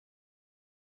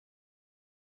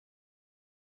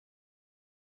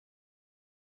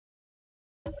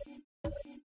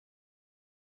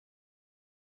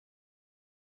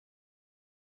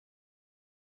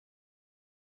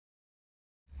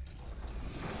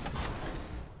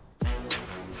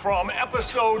From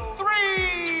episode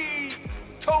 3,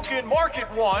 Token Market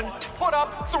 1 put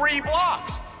up 3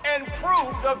 blocks and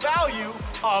proved the value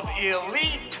of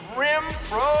elite rim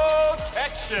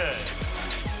protection.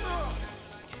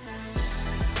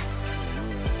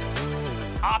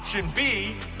 Option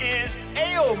B is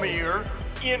Aomir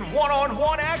in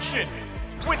one-on-one action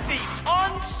with the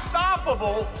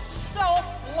unstoppable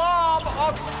self-lob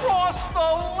across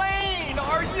the lane.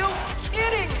 Are you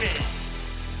kidding me?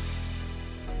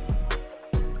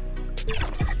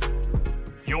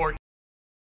 Your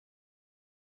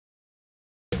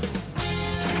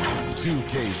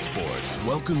 2K Sports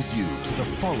welcomes you to the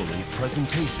following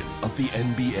presentation of the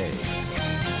NBA.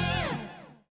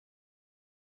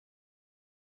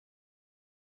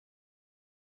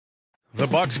 The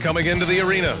Bucks coming into the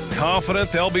arena,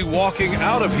 confident they'll be walking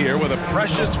out of here with a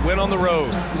precious win on the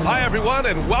road. Hi, everyone,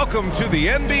 and welcome to the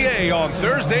NBA on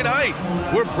Thursday night.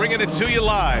 We're bringing it to you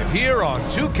live here on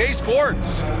 2K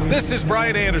Sports. This is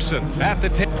Brian Anderson at the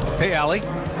Hey, Allie.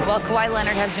 Well, Kawhi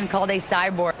Leonard has been called a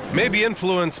cyborg. Maybe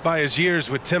influenced by his years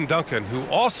with Tim Duncan, who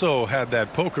also had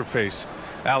that poker face.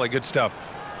 Allie, good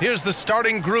stuff. Here's the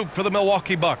starting group for the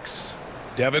Milwaukee Bucks.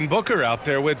 Devin Booker out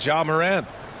there with Ja Morant.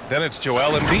 Then it's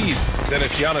Joel Embiid. Then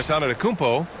it's Giannis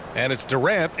Antetokounmpo. And it's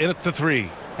Durant in at the 3.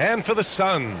 And for the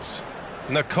Suns,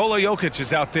 Nikola Jokic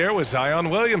is out there with Zion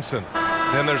Williamson.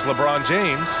 Then there's LeBron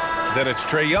James. Then it's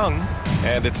Trae Young.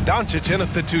 And it's Doncic in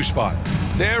at the 2 spot.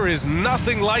 There is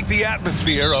nothing like the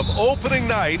atmosphere of opening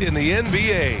night in the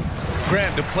NBA.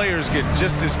 Grant, do players get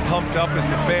just as pumped up as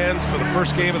the fans for the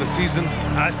first game of the season?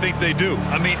 I think they do.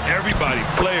 I mean, everybody,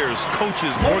 players,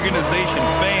 coaches, organization,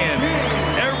 fans,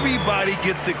 everybody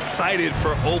gets excited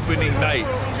for opening night.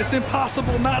 It's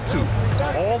impossible not to.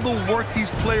 All the work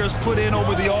these players put in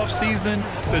over the offseason,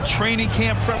 the training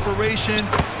camp preparation,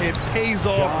 it pays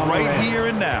off right here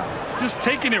and now. Just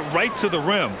taking it right to the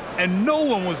rim, and no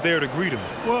one was there to greet him.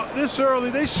 Well, this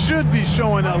early, they should be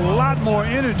showing a lot more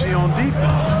energy on defense.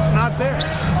 It's not there.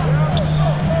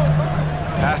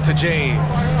 Pass to James.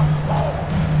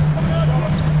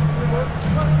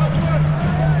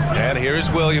 And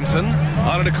here's Williamson.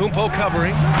 Antetokounmpo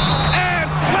covering. And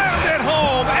slammed it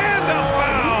home. And the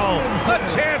foul. A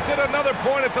chance at another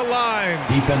point at the line.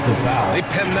 Defensive foul. They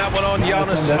pinned that one on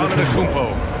Giannis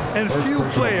Antetokounmpo. And few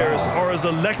players are as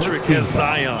electric as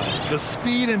Zion. The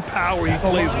speed and power he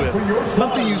plays with,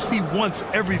 something you see once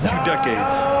every few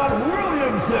decades.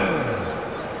 Williamson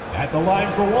at the line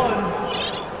for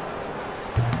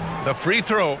 1. The free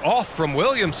throw off from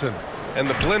Williamson. And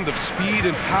the blend of speed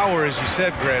and power, as you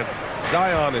said, Grant,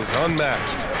 Zion is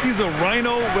unmatched. He's a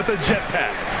rhino with a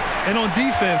jetpack. And on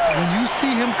defense, when you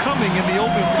see him coming in the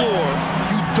open floor,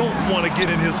 you don't want to get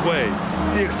in his way.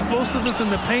 The explosiveness in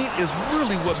the paint is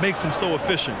really what makes him so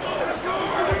efficient.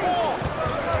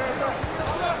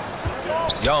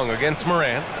 Young against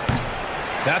Morant.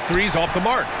 That three's off the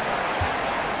mark.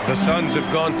 The Suns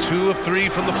have gone 2 of 3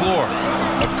 from the floor.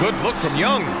 A good look from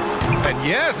Young. And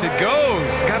yes, it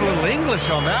goes. Got a little English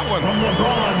on that one. From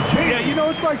LeBron James. Yeah, you know,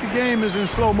 it's like the game is in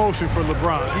slow motion for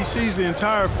LeBron. He sees the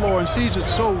entire floor and sees it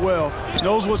so well,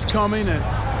 knows what's coming, and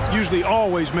usually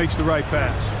always makes the right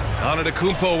pass.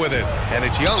 Antetokounmpo with it, and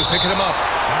it's Young picking him up.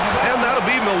 And that'll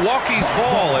be Milwaukee's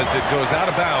ball as it goes out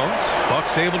of bounds.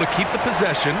 Bucks able to keep the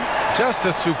possession. Just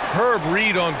a superb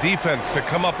read on defense to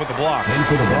come up with the block.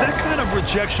 That kind of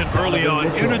rejection early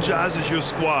on energizes your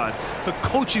squad. The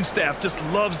coaching staff just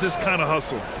loves this kind of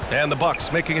hustle. And the Bucks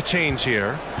making a change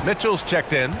here. Mitchell's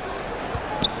checked in.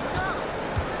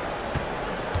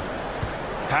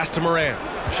 Pass to Morant.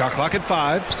 Shot clock at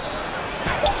 5.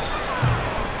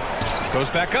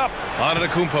 Goes back up.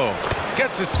 Antetokounmpo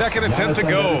gets his second attempt to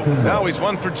go. Now he's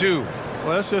 1 for 2.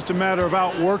 Well, that's just a matter of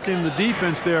outworking the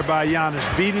defense there by Giannis,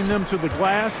 beating them to the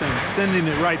glass and sending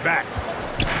it right back.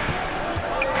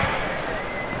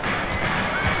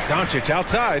 Doncic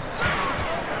outside.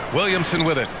 Williamson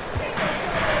with it.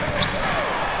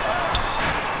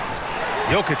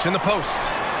 Jokic in the post.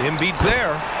 Embiid's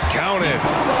there. Counted.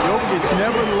 Jokic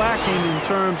never lacking in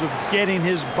terms of getting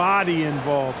his body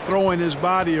involved, throwing his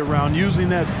body around, using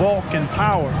that bulk and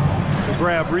power to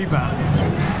grab rebounds.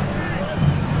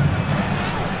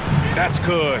 That's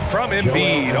good from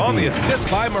Embiid on the assist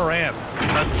by Morant.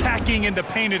 Attacking in the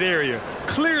painted area.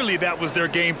 Clearly that was their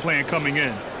game plan coming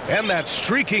in. And that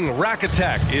streaking rack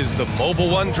attack is the mobile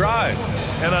 1 drive.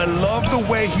 And I love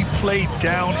the way he played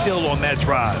downhill on that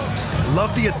drive.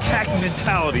 Love the attack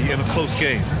mentality in a close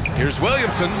game. Here's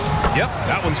Williamson. Yep,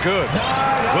 that one's good.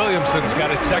 Williamson's got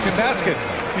his second basket.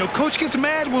 You know, coach gets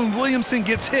mad when Williamson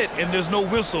gets hit and there's no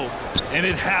whistle, and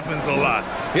it happens a lot.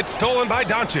 It's stolen by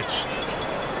Doncic.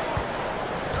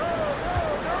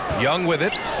 Young with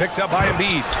it, picked up by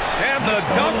Embiid. And the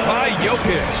dunk by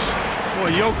Jokic.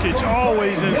 Boy, Jokic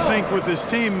always in sync with his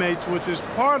teammates, which is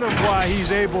part of why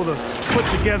he's able to put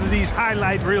together these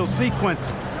highlight reel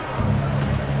sequences.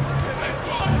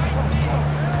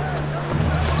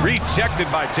 Rejected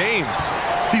by James.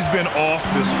 He's been off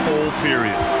this whole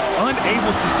period,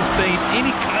 unable to sustain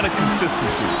any kind of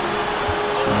consistency.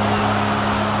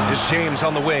 Is James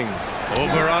on the wing.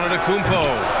 Over on Antetokounmpo.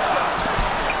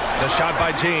 The shot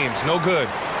by James, no good.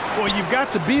 Well, you've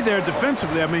got to be there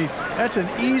defensively. I mean, that's an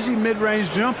easy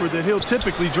mid-range jumper that he'll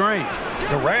typically drain.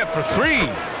 Durant for three.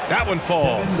 That one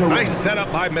falls. Nice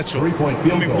setup by Mitchell.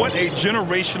 I mean, what a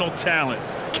generational talent.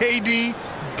 KD,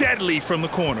 deadly from the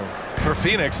corner. For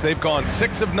Phoenix, they've gone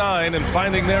 6 of 9 and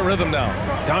finding their rhythm now.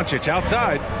 Doncic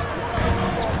outside.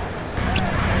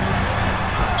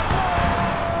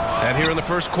 And here in the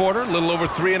first quarter, a little over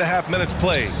 3.5 minutes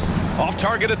played. Off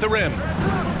target at the rim.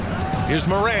 Here's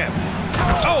Morant.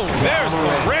 Oh, there's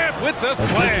Morant with the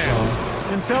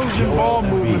slam. Intelligent ball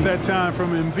movement that time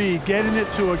from Embiid, getting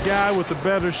it to a guy with a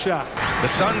better shot. The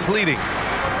Suns leading.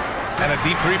 And a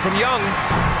deep three from Young.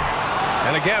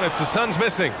 And again, it's the Suns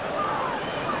missing.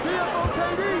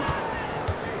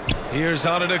 Here's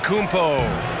Antetokounmpo.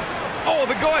 Oh,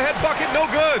 the go-ahead bucket, no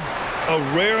good.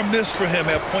 A rare miss for him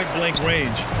at point-blank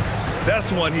range.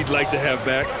 That's one he'd like to have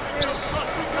back.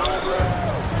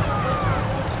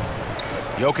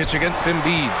 Jokic against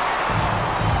Embiid.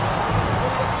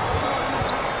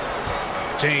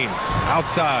 James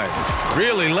outside.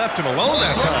 Really left him alone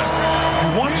that time.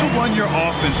 You want to run your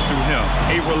offense through him.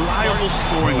 A reliable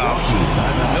scoring option.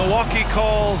 Milwaukee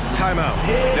calls timeout.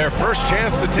 Their first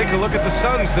chance to take a look at the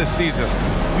Suns this season.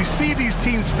 We see these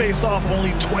teams face off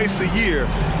only twice a year.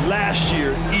 Last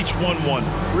year, each won one.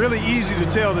 Really easy to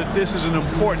tell that this is an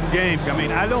important game. I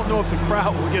mean, I don't know if the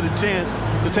crowd will get a chance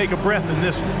to take a breath in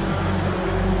this one.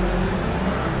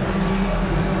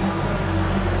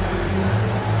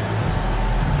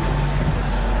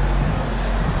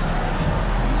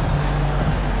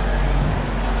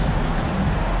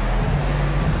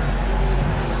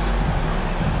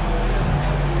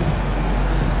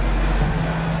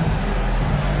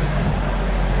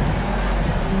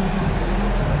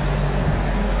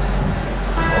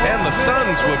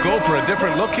 Will go for a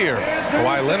different look here.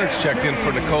 Kawhi Leonard's checked in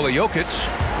for Nikola Jokic.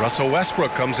 Russell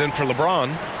Westbrook comes in for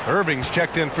LeBron. Irving's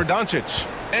checked in for Doncic.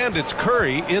 And it's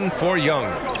Curry in for Young.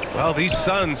 Well, these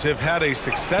Suns have had a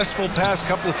successful past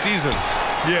couple of seasons.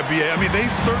 Yeah, B.A. I mean, they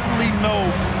certainly know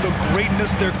the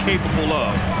greatness they're capable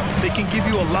of. They can give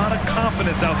you a lot of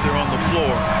confidence out there on the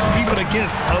floor, even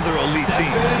against other elite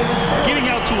teams. Getting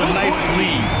out to a nice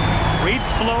lead. Great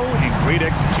flow and great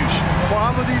execution.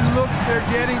 Quality looks they're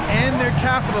getting, and they're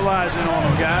capitalizing on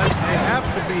them, guys. They have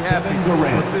to be happy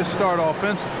with this start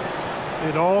offensively.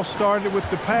 It all started with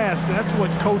the pass. That's what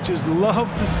coaches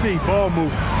love to see, ball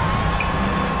movement.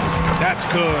 That's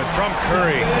good from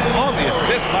Curry on the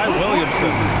assist by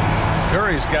Williamson.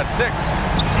 Curry's got 6.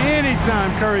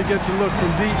 Anytime Curry gets a look from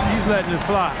deep, he's letting it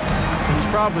fly. And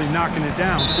he's probably knocking it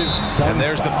down, too. And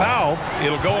there's the foul.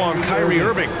 It'll go on Kyrie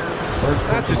Irving.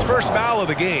 That's his first foul of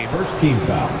the game. First team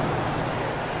foul.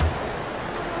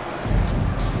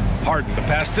 Harden the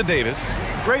pass to Davis.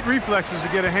 Great reflexes to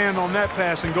get a hand on that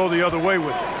pass and go the other way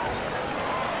with it.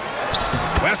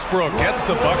 Westbrook gets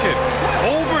the bucket.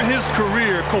 Over his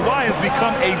career, Kawhi has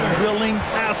become a willing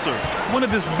passer. One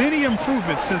of his many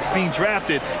improvements since being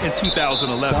drafted in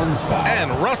 2011.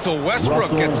 And Russell Westbrook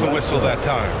gets the whistle that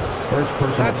time.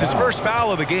 That's his first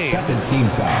foul of the game. Second team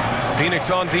foul.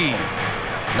 Phoenix on D.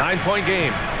 9-point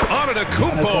game.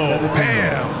 Antetokounmpo.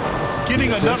 Bam.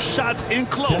 Getting enough shots in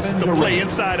close to play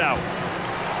inside out.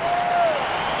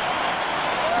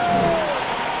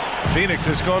 Phoenix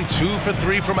has gone 2 for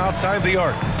 3 from outside the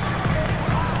arc.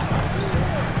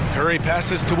 Curry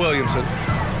passes to Williamson.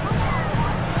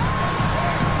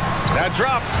 That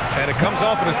drops, and it comes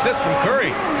off an assist from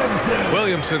Curry.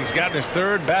 Williamson's gotten his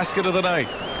 3rd basket of the night.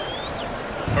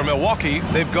 For Milwaukee,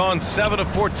 they've gone 7 of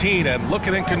 14 and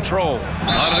looking in control.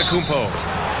 Antetokounmpo.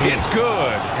 It's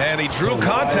good, and he drew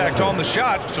contact on the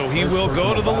shot, so he will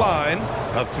go to the line.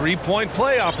 A 3-point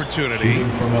play opportunity.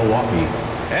 From Milwaukee.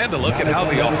 And a look at how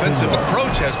the offensive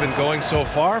approach has been going so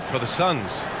far for the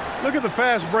Suns. Look at the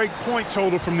fast break point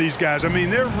total from these guys. I mean,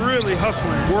 they're really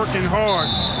hustling, working hard.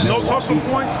 And those hustle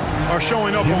points are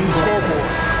showing up on the scoreboard.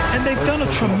 And they've done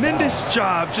a tremendous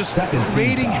job just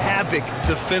creating havoc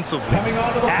defensively.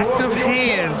 Active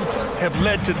hands have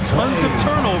led to tons of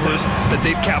turnovers that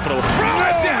they've capitalized. Throw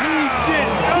it down! He did.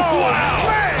 Oh,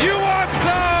 wow! You want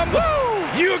some?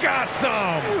 Woo! You got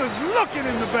some! He was looking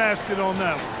in the basket on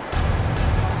that one.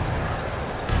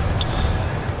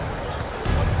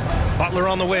 Butler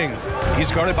on the wing.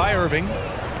 He's guarded by Irving.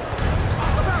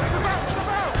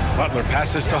 Butler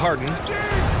passes to Harden.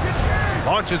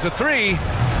 Launches a three.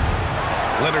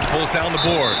 Leonard pulls down the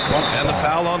board. And the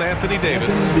foul on Anthony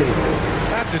Davis.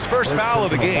 That's his first foul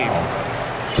of the game.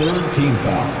 Third team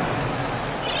foul.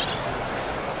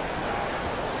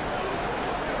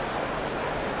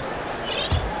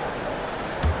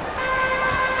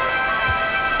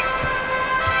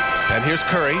 And here's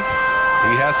Curry.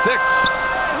 He has 6.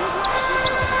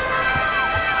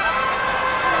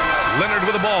 Leonard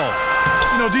with the ball.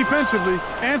 You know, defensively,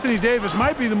 Anthony Davis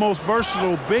might be the most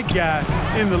versatile big guy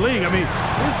in the league. I mean,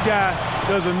 this guy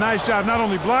does a nice job not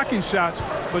only blocking shots,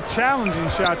 but challenging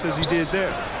shots as he did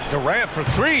there. Durant for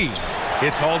 3.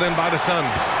 It's hauled in by the Suns.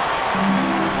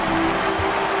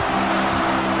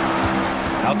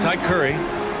 Outside Curry.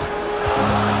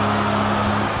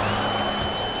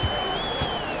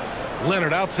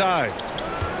 Leonard outside.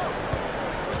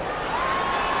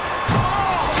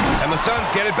 And the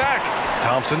Suns get it back.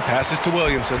 Thompson passes to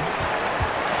Williamson.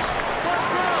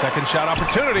 Second shot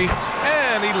opportunity.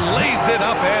 And he lays it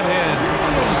up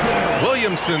and in.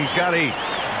 Williamson's got 8.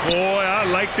 Boy, I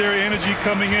like their energy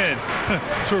coming in.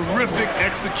 Terrific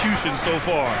execution so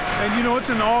far. And, you know, it's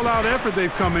an all-out effort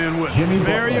they've come in with.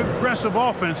 Very aggressive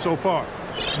offense so far.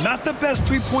 Not the best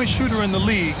three-point shooter in the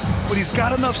league, but he's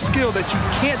got enough skill that you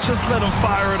can't just let him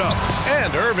fire it up.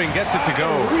 And Irving gets it to go.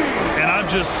 And I'm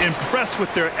just impressed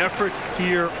with their effort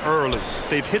here early.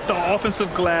 They've hit the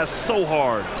offensive glass so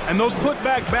hard. And those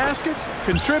putback baskets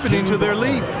contributing to their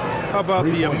lead. How about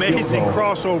the amazing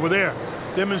crossover there?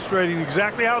 Demonstrating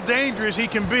exactly how dangerous he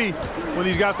can be when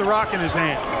he's got the rock in his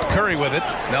hand. Curry with it,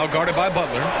 now guarded by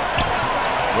Butler.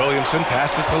 Williamson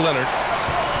passes to Leonard.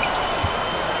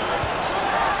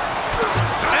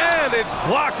 And it's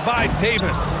blocked by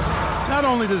Davis. Not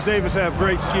only does Davis have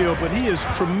great skill, but he is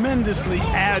tremendously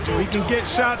agile. He can get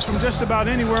shots from just about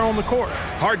anywhere on the court.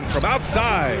 Harden from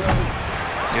outside.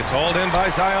 It's hauled in by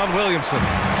Zion Williamson.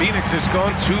 Phoenix has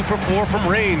gone 2 for 4 from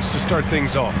range to start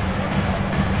things off.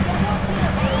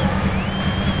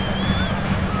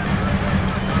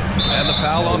 And the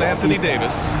foul on Anthony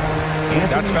Davis.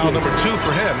 That's foul number 2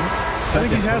 for him. I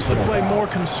think he has to play more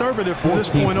conservative from this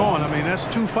point on. I mean, that's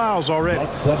 2 fouls already.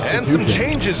 And some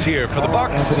changes here for the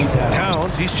Bucks.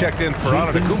 Towns, he's checked in for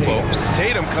Antetokounmpo.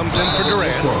 Tatum comes in for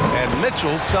Durant. And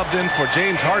Mitchell subbed in for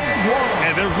James Harden.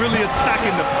 And they're really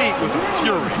attacking the paint with a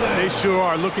fury. They sure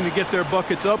are, looking to get their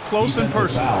buckets up close and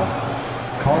personal.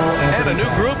 And a new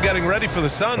group getting ready for the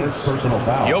Suns.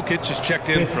 Jokic is checked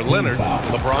in for Leonard.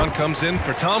 LeBron comes in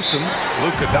for Thompson.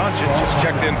 Luka Doncic is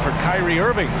checked in for Kyrie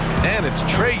Irving. And it's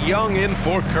Trae Young in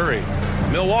for Curry.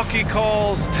 Milwaukee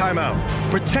calls timeout.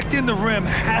 Protecting the rim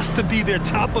has to be their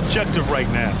top objective right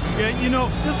now. Yeah, you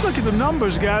know, just look at the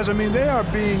numbers, guys. I mean, they are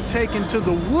being taken to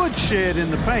the woodshed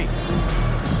in the paint.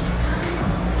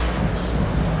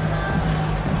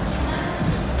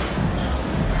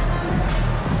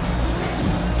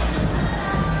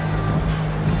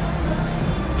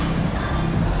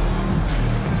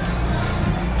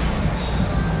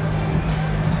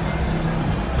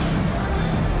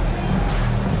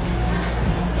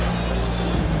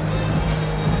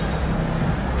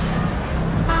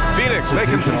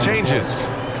 Making some changes.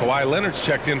 Kawhi Leonard's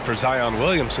checked in for Zion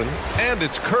Williamson, and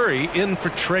it's Curry in for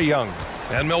Trae Young.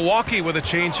 And Milwaukee with a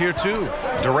change here too.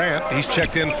 Durant, he's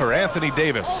checked in for Anthony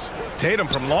Davis. Tatum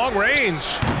from long range.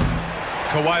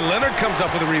 Kawhi Leonard comes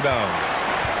up with a rebound.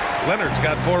 Leonard's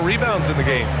got 4 rebounds in the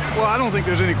game. Well, I don't think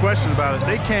there's any question about it.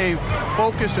 They came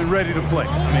focused and ready to play.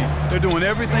 I mean, they're doing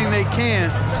everything they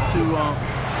can to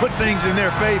put things in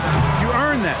their favor. You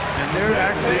earn that, and they're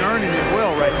actually earning it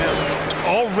well right now.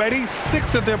 Already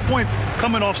 6 of their points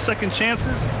coming off second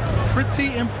chances.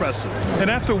 Pretty impressive. And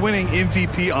after winning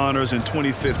MVP honors in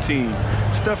 2015,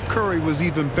 Steph Curry was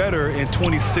even better in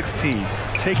 2016,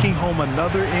 taking home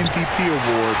another MVP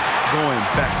award going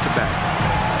back-to-back.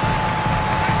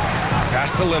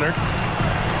 Pass to Leonard.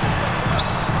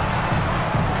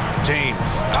 James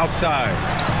outside.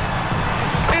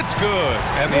 It's good.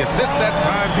 And the assist that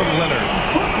time from Leonard.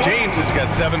 James has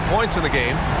got 7 points in the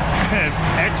game. And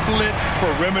excellent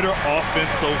perimeter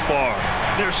offense so far.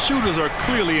 Their shooters are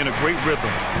clearly in a great rhythm.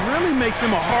 It really makes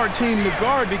them a hard team to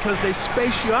guard because they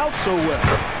space you out so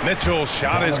well. Mitchell's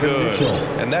shot is good.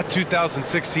 And that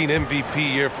 2016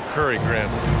 MVP year for Curry, Grant,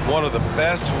 one of the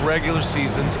best regular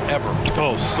seasons ever.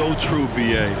 Oh, so true,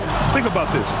 B.A. Think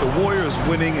about this. The Warriors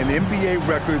winning an NBA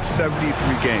record 73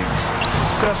 games.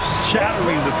 Steph's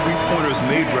shattering the three-pointers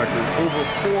made record, over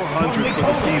 400 for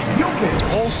the season.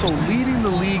 Also leading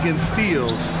the league in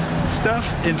steals.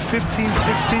 Steph in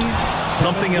 15-16,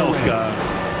 something else,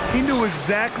 guys. He knew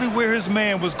exactly where his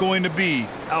man was going to be.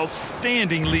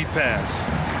 Outstanding lead pass.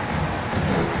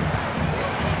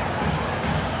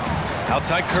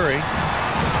 Outside Curry.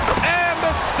 And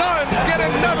the Suns get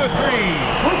another three.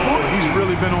 He's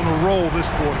really been on a roll this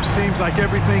quarter. Seems like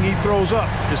everything he throws up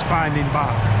is finding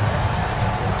Bob.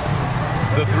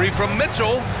 The three from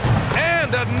Mitchell.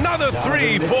 And another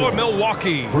three for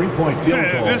Milwaukee. Three-point field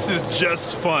goal. This is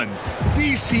just fun.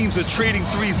 These teams are trading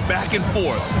threes back and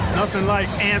forth. Nothing like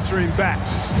answering back.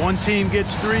 One team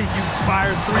gets three, you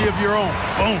fire three of your own.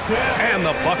 Boom. And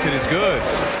the bucket is good.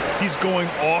 He's going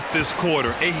off this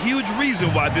quarter. A huge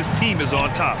reason why this team is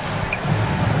on top.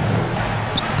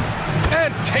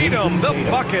 And Tatum, the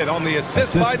bucket on the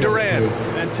assist by Durant.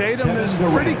 And Tatum is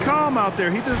pretty calm out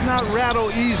there. He does not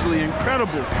rattle easily.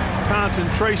 Incredible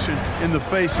concentration in the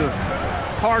face of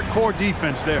hardcore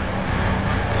defense there.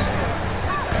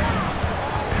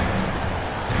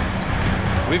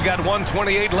 We've got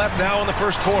 1:28 left now in the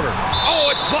first quarter. Oh,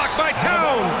 it's blocked by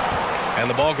Towns. And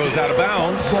the ball goes out of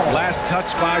bounds. Last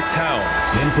touch by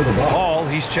Towns. In for the ball.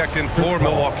 He's checked in for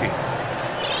Milwaukee.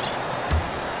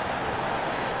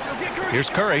 Here's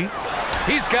Curry.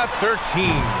 He's got 13.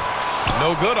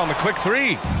 No good on the quick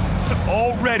three.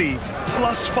 Already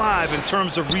 +5 in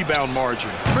terms of rebound margin.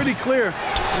 Pretty clear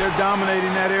they're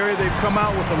dominating that area. They've come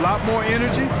out with a lot more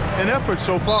energy and effort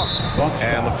so far.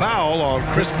 And the foul on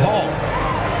Chris Paul.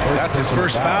 That's his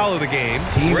first foul of the game.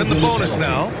 We're in the bonus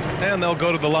now, and they'll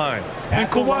go to the line. And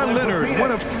Kawhi Leonard,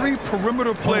 one of 3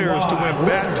 perimeter players to win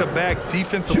back-to-back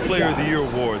Defensive Player of the Year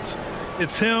awards.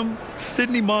 It's him,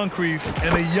 Sidney Moncrief,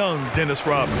 and a young Dennis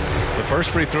Rodman. The first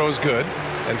free throw is good.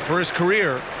 And for his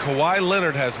career, Kawhi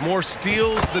Leonard has more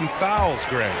steals than fouls,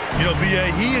 Greg. You know,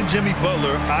 B.A., he and Jimmy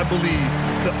Butler, I believe,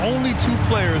 the only 2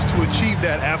 players to achieve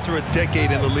that after a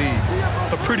decade in the league.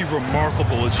 A pretty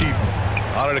remarkable achievement.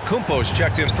 Antetokounmpo is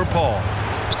checked in for Paul.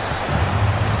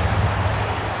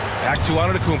 Back to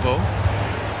Antetokounmpo.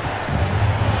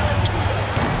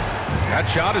 That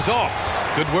shot is off.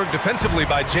 Good work defensively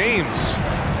by James.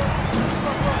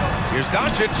 Here's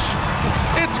Doncic.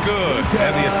 It's good.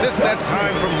 And the assist that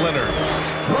time from Leonard.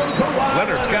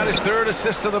 Leonard's got his 3rd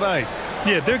assist of the night.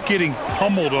 Yeah, they're getting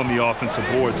pummeled on the offensive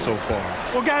board so far.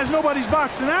 Well, guys, nobody's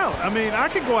boxing out. I mean, I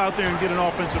could go out there and get an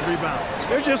offensive rebound.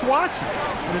 They're just watching.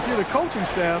 And if you're the coaching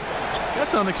staff,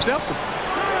 that's unacceptable.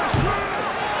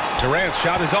 Durant's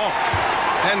shot is off.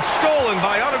 And stolen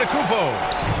by Antetokounmpo.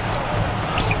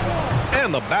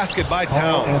 And the basket by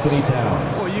Towns. Anthony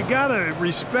Towns. Well, you got to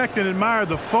respect and admire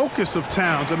the focus of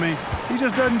Towns. I mean, he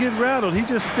just doesn't get rattled. He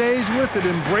just stays with it,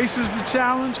 embraces the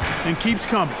challenge, and keeps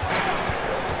coming.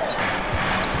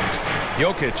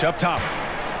 Jokic up top.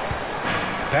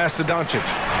 Pass to Doncic.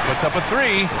 Puts up a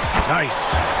 3. Nice.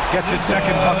 Gets his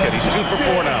 2nd bucket. He's 2 for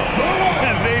 4 now.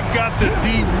 And they've got the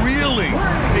D reeling.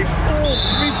 A full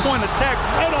 3-point attack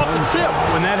right off the tip.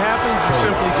 When that happens, you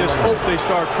simply just hope they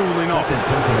start cooling off.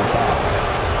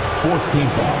 4th team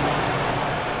foul.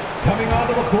 Coming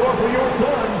onto the floor for your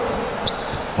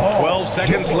Suns. 12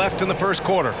 seconds left in the first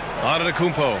quarter.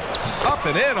 Antetokounmpo up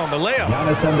and in on the layup.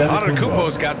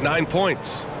 Antetokounmpo's got 9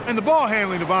 points. And the ball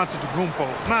handling of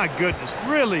Antetokounmpo, my goodness,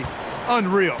 really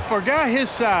unreal. For a guy his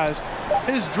size,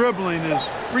 his dribbling is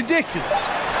ridiculous.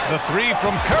 The 3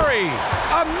 from Curry.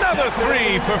 Another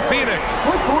 3 for Phoenix.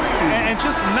 And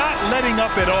just not letting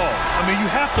up at all. I mean, you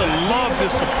have to love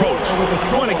this approach.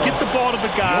 You want to get the ball to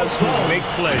the guys who make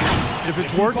plays. If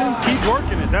it's working, keep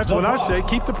working it. That's what I say.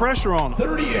 Keep the pressure on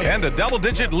them. And a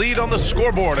double-digit lead on the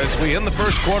scoreboard as we end the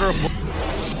first quarter of play.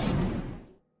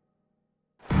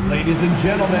 Ladies and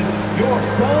gentlemen, your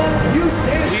Suns youth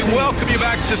dance. We welcome you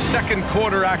back to second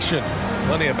quarter action.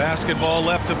 Plenty of basketball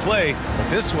left to play, but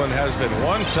this one has been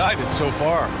one-sided so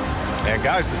far. And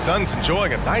guys, the Suns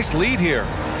enjoying a nice lead here.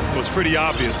 Well, it's pretty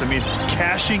obvious. I mean,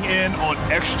 cashing in on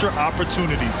extra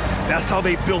opportunities. That's how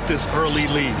they built this early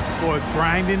lead. Boy,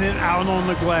 grinding it out on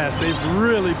the glass. They've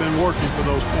really been working for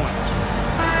those points.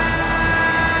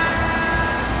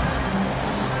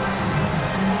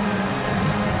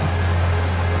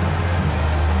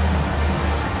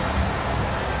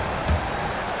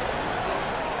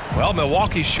 Well, Well,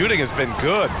 Milwaukee's shooting has been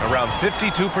good, around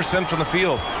 52% from the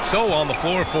field. So on the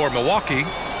floor for Milwaukee,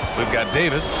 we've got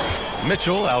Davis,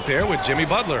 Mitchell out there with Jimmy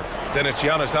Butler. Then it's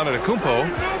Giannis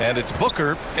Antetokounmpo, and it's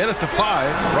Booker in at the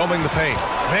 5, roaming the paint.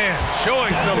 Man,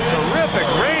 showing some terrific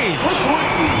range.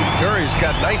 Curry's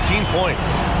got 19 points.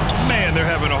 Man, they're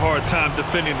having a hard time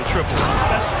defending the triple.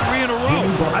 That's 3 in a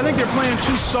row. I think they're playing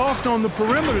too soft on the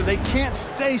perimeter. They can't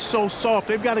stay so soft.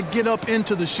 They've got to get up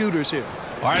into the shooters here.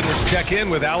 All right, let's check in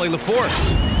with Allie LaForce.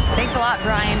 Thanks a lot,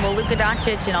 Brian. Well, Luka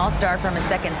Doncic, an all-star from his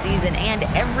second season, and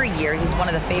every year he's one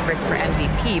of the favorites for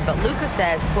MVP. But Luka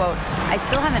says, quote, I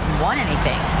still haven't won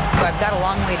anything, so I've got a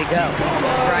long way to go.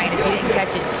 Brian, if you didn't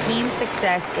catch it, team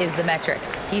success is the metric.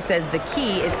 He says the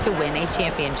key is to win a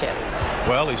championship.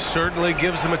 Well, he certainly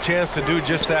gives him a chance to do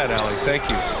just that, Allie. Thank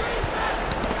you.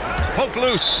 Poke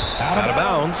loose. Out of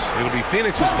bounds. It'll be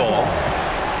Phoenix's ball.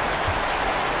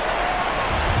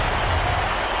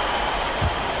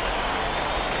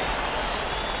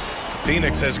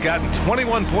 Phoenix has gotten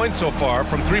 21 points so far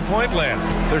from three-point land.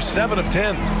 They're 7 of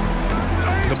 10.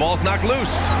 The ball's knocked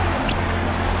loose.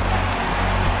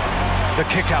 The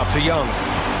kick out to Young.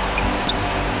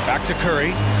 Back to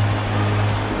Curry.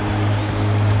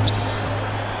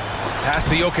 Pass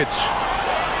to Jokic.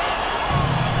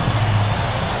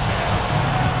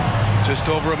 Just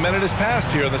over a minute has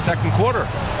passed here in the second quarter.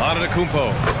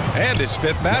 Antetokounmpo. And his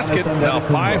 5th basket. Now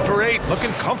 5 for 8.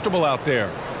 Looking comfortable out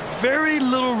there. Very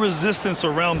little resistance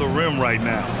around the rim right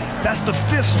now. That's the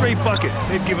 5th straight bucket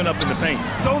they've given up in the paint.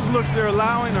 Those looks they're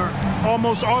allowing are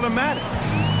almost automatic.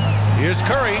 Here's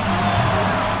Curry.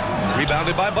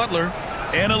 Rebounded by Butler.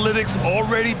 Analytics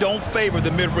already don't favor the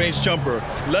mid-range jumper,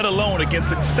 let alone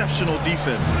against exceptional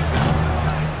defense.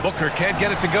 Booker can't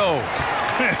get it to go.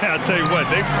 I'll tell you what,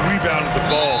 they've rebounded the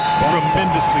ball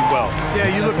tremendously well. Yeah,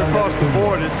 you look across the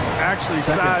board, it's actually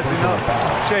sizing up,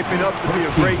 shaping up to be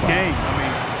a great game. I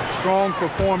mean, strong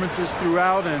performances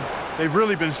throughout, and they've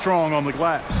really been strong on the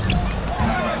glass.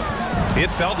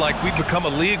 It felt like we'd become a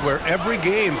league where every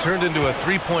game turned into a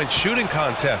three-point shooting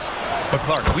contest. But,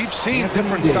 Clark, we've seen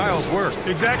different styles work.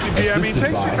 Exactly, B. I mean,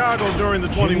 take Chicago during the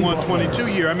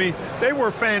 21-22 year. I mean, they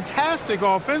were fantastic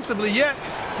offensively, yet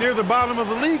near the bottom of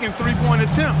the league in three-point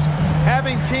attempts.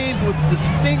 Having teams with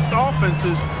distinct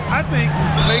offenses, I think,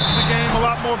 makes the game a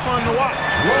lot more fun to watch.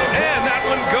 And that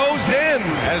one goes in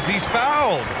as he's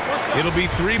fouled. It'll be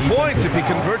 3 points if he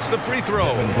converts the free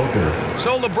throw.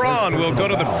 So LeBron will go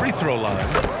to the free throw line.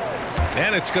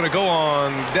 And it's going to go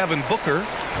on Devin Booker.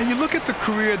 And you look at the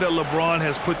career that LeBron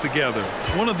has put together.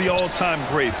 One of the all-time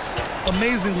greats.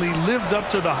 Amazingly lived up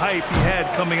to the hype he had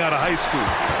coming out of high school.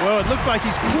 Well, it looks like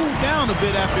he's cooled down a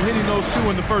bit after hitting those 2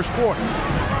 in the first quarter.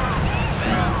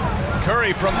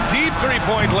 Curry from deep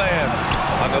three-point land.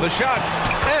 Another shot.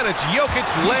 And it's Jokic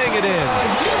laying it in.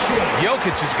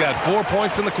 Jokic has got 4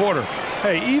 points in the quarter.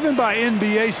 Hey, even by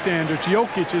NBA standards,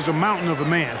 Jokic is a mountain of a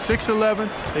man. 6'11",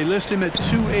 they list him at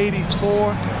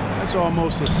 284. That's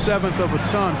almost a 1/7 of a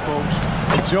ton, folks.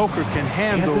 The Joker can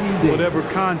handle whatever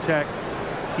contact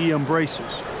he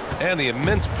embraces. And the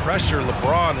immense pressure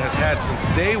LeBron has had since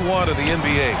day one of the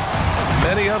NBA.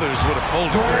 Many others would have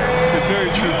folded. Very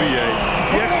true, B.A.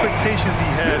 The expectations he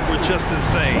had were just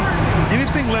insane.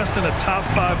 Anything less than a top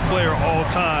 5 player all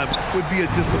time would be a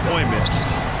disappointment.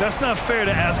 That's not fair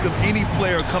to ask of any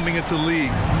player coming into the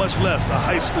league, much less a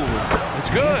high schooler. It's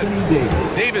good.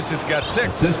 Davis has got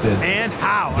 6. And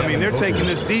how? I mean, they're taking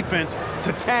this defense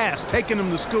to task, taking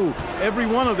them to school. Every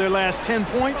one of their last 10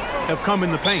 points have come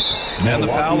in the paint. And the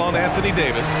foul on Anthony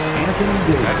Davis.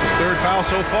 That's his 3rd foul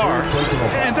so far.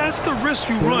 And that's the risk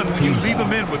you run when you leave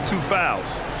him in with 2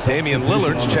 fouls. Damian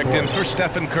Lillard's checked in for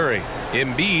Stephen Curry.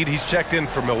 Embiid, he's checked in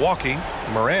for Milwaukee.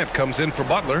 Morant comes in for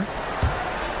Butler.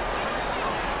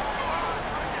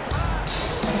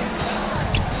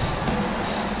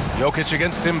 Jokic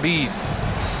against Embiid.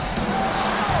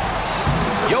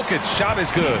 Jokic's shot is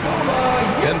good.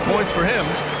 10 points for him.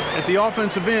 At the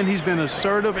offensive end, he's been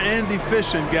assertive and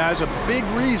efficient, guys. A big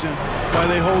reason why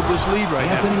they hold this lead right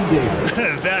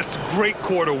now. That's great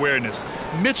court awareness.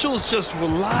 Mitchell's just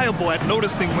reliable at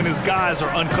noticing when his guys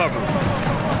are uncovered.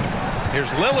 Here's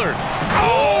Lillard.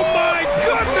 Oh, my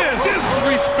goodness!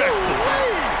 Disrespectful.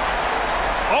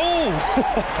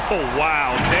 Oh,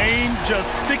 wow. Dame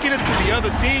just sticking it to the other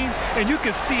team, and you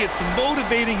can see it's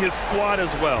motivating his squad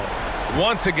as well.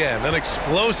 Once again, an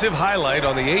explosive highlight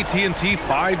on the AT&T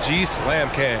 5G Slam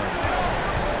Cam.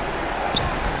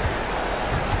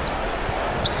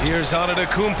 Here's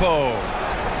Antetokounmpo.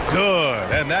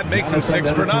 Good, and that makes him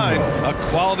 6 for 9. A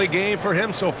quality game for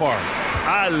him so far.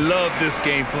 I love this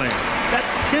game plan.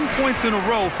 That's 10 points in a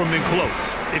row from in close.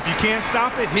 If you can't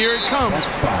stop it, here it comes.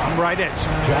 I'm right at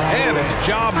you. And it's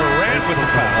Ja Morant with the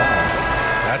foul.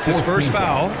 That's his first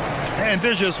foul. And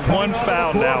there's just one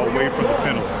foul now away from the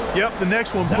penalty. Yep, the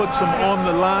next one puts them on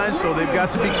the line, so they've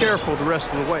got to be careful the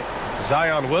rest of the way.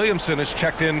 Zion Williamson is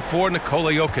checked in for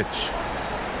Nikola Jokic.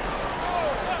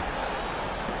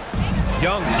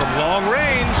 Young from long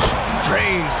range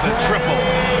drains the triple.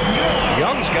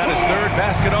 Young's got his third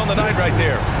basket on the night right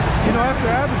there. You know, after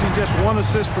averaging just 1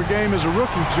 assist per game as a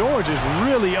rookie, George has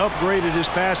really upgraded his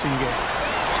passing game.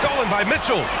 Stolen by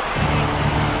Mitchell.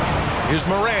 Here's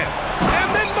Morant.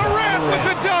 And then Morant with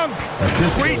the dunk.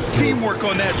 Great teamwork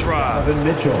on that drive.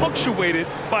 Punctuated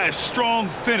by a strong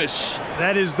finish.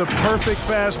 That is the perfect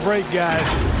fast break, guys.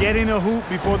 Getting a hoop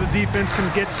before the defense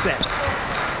can get set.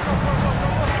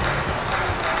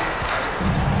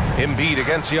 Embiid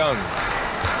against Young.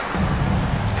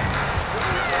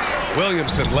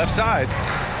 Williamson left side.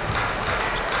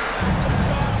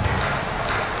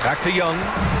 Back to Young.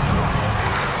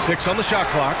 6 on the shot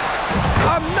clock.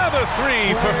 Another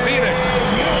 3 for Phoenix.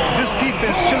 This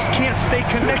defense just can't stay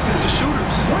connected to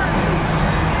shooters.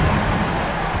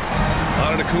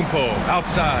 Antetokounmpo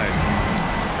outside.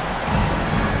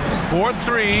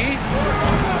 4-3.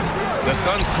 The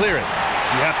Suns clear it.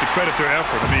 You have to credit their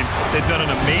effort. I mean, they've done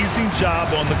an amazing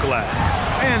job on the glass.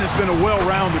 And it's been a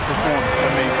well-rounded performance.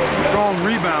 I mean, strong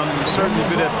rebounding has certainly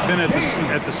been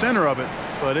at the center of it,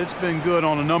 but it's been good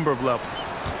on a number of levels.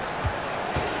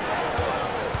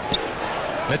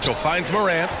 Mitchell finds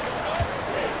Morant.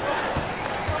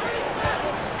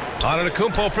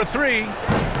 Antetokounmpo for 3.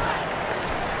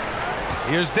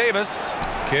 Here's Davis.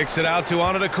 Kicks it out to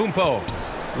Antetokounmpo.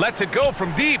 Lets it go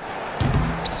from deep.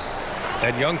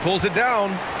 And Young pulls it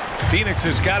down. Phoenix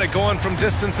has got it going from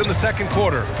distance in the second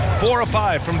quarter. 4 of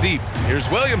 5 from deep. Here's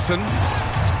Williamson.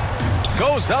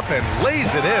 Goes up and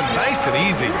lays it in nice and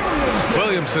easy.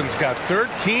 Williamson's got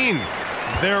 13.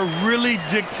 They're really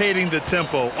dictating the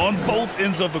tempo on both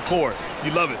ends of the court.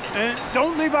 You love it. And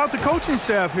don't leave out the coaching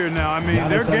staff here now. I mean,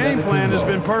 their game plan has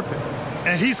been perfect.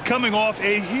 And he's coming off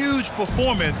a huge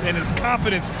performance, and his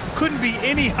confidence couldn't be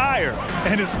any higher.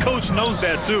 And his coach knows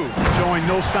that, too. Showing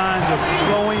no signs of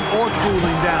slowing or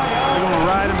cooling down. They're going to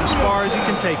ride him as far as he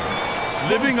can take him.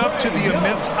 Living up to the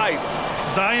immense hype,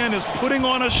 Zion is putting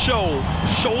on a show,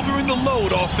 shouldering the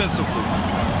load offensively.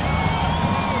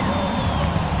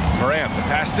 Morant, the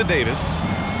pass to Davis.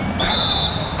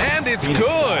 And it's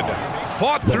good.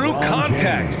 Fought through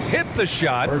contact, hit the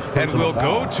shot, and will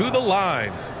go to the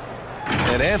line.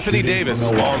 And Anthony Davis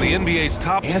on the NBA's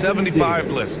top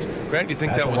 75 list. Grant, you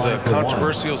think that was a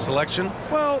controversial selection?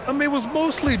 Well, I mean, it was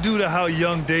mostly due to how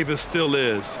young Davis still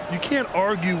is. You can't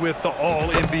argue with the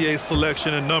all-NBA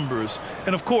selection and numbers.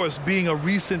 And, of course, being a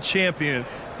recent champion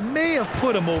may have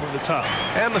put him over the top.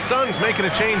 And the Suns making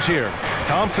a change here.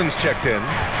 Thompson's checked in.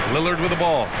 Lillard with the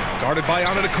ball. Guarded by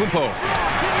Antetokounmpo.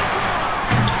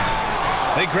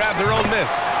 They grab their own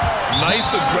miss.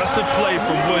 Nice aggressive play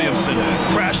from Williamson,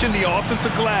 crashing the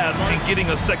offensive glass and getting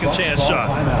a second chance shot.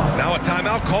 Now a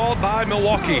timeout called by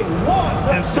Milwaukee.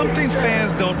 And something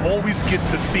fans don't always get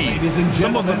to see,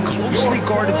 some of the closely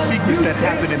guarded secrets that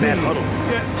happen in that huddle.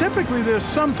 Yeah, typically there's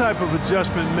some type of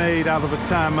adjustment made out of a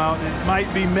timeout. It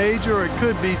might be major or it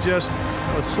could be just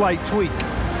a slight tweak.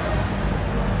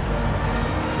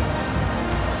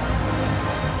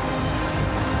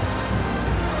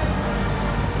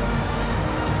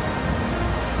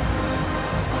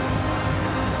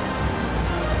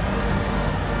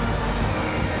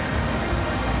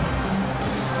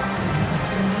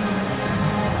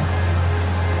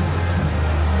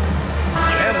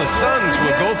 Suns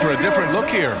will go for a different look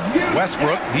here.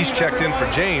 Westbrook, he's checked in for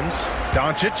James.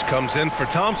 Doncic comes in for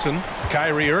Thompson.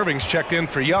 Kyrie Irving's checked in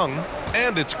for Young.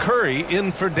 And it's Curry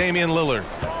in for Damian Lillard.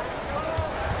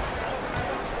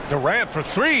 Durant for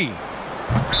 3.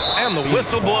 And the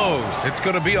whistle blows. It's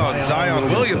going to be on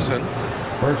Zion Williamson.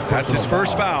 That's his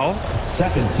first foul.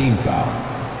 Second team foul.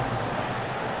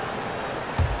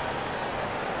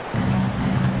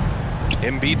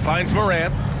 Embiid finds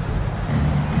Morant.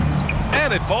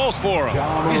 And it falls for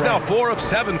him. He's now 4 of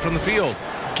 7 from the field.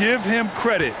 Give him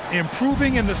credit.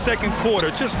 Improving in the second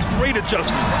quarter. Just great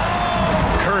adjustments.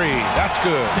 Curry, that's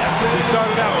good. He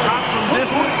started out hot from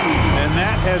distance, and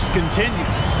that has continued.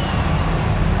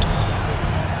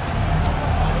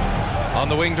 On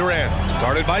the wing, Durant,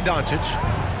 guarded by Doncic.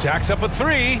 Jacks up a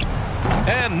 3,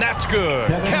 and that's good.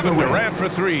 Kevin Durant for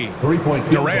 3.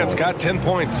 Durant's got 10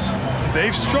 points.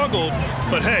 They've struggled,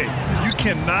 but hey, you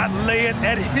cannot lay it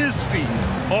at his feet.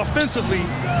 Offensively,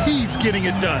 he's getting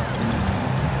it done.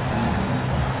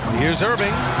 Here's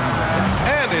Irving.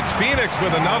 And it's Phoenix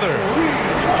with another.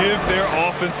 Give their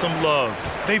offense some love.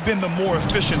 They've been the more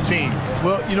efficient team.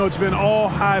 Well, you know, it's been all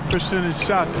high percentage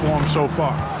shots for them so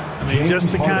far. I mean, just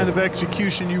the kind of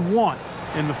execution you want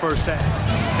in the first half.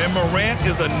 And Morant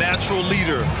is a natural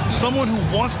leader, someone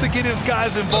who wants to get his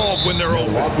guys involved when they're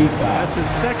open. That's his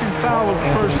second foul of the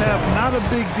first half. Not a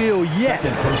big deal yet,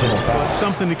 but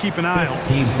something to keep an eye on.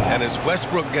 And as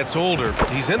Westbrook gets older,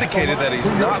 he's indicated that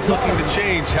he's not looking to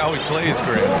change how he plays,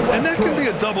 Grant. And that can be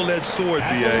a double-edged sword,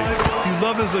 B.A. You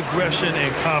love his aggression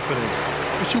and confidence,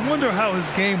 but you wonder how his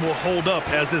game will hold up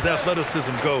as his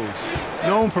athleticism goes.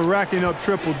 Known for racking up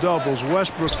triple-doubles,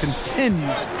 Westbrook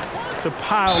continues to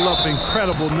pile up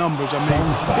incredible numbers. I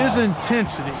mean, his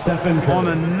intensity on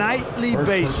a nightly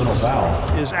basis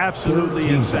is absolutely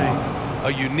insane.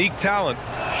 A unique talent.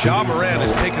 Ja Morant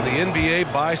has taken the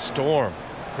NBA by storm.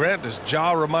 Grant, does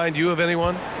Ja remind you of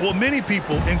anyone? Well, many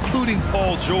people, including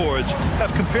Paul George,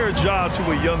 have compared Ja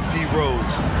to a young D. Rose.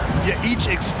 Yet each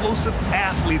explosive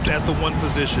athletes at the one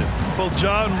position. Both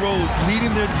Ja and Rose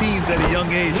leading their teams at a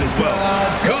young age as well.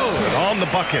 Good on the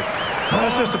bucket.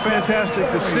 That's just a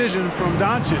fantastic decision from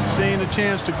Doncic, seeing a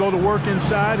chance to go to work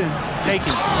inside and take it.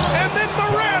 And then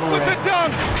Morant with the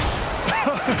dunk.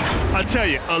 I tell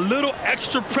you, a little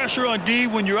extra pressure on D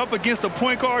when you're up against a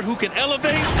point guard who can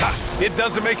elevate. It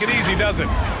doesn't make it easy, does it?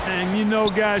 And you know,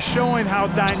 guys, showing how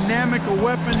dynamic a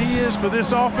weapon he is for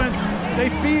this offense, they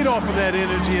feed off of that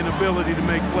energy and ability to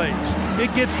make plays.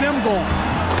 It gets them going.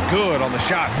 Good on the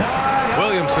shot.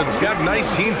 Williamson's got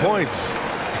 19 points.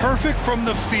 Perfect from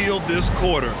the field this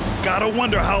quarter. Gotta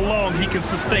wonder how long he can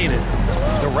sustain it.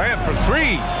 Durant for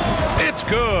three. It's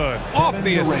good. Off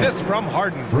the assist from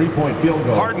Harden. Three-point field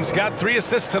goal. Harden's got 3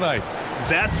 assists tonight.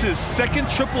 That's his second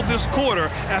triple this quarter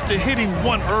after hitting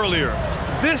one earlier.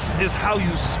 This is how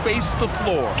you space the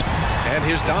floor. And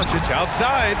here's Doncic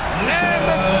outside. And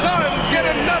the Suns get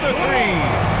another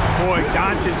 3. Boy,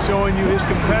 Doncic showing you his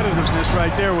competitiveness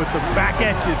right there with the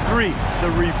back-at-you 3. The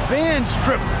revenge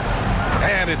triple.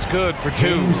 And it's good for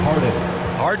 2.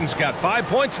 Harden's got 5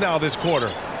 points now this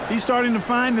quarter. He's starting to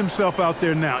find himself out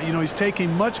there now. You know, he's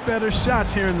taking much better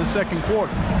shots here in the second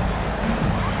quarter.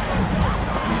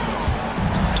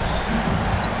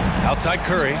 Outside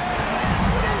Curry.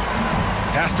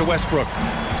 Pass to Westbrook.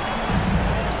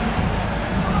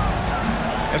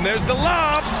 And there's the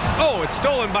lob. Oh, it's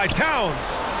stolen by Towns.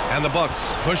 And the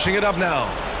Bucks pushing it up now.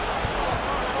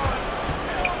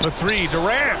 For 3,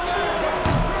 Durant.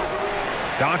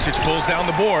 Doncic pulls down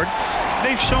the board.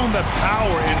 They've shown that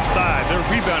power inside. Their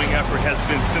rebounding effort has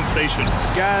been sensational.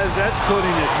 Guys, that's putting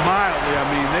it mildly. I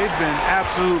mean, they've been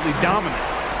absolutely dominant.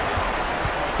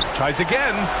 Tries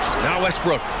again. Now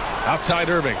Westbrook. Outside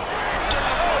Irving.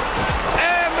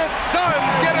 And the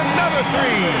Suns get another 3.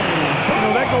 You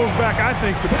know, that goes back, I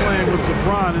think, to playing with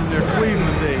LeBron in their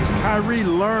Cleveland days. Kyrie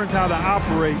learned how to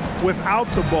operate without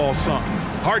the ball some.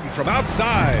 Harden from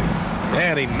outside.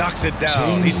 And he knocks it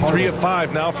down. He's 3 of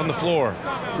 5 now from the floor.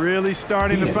 Really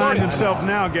starting to find himself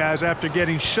now, guys, after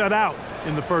getting shut out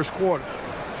in the first quarter.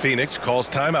 Phoenix calls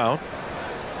timeout.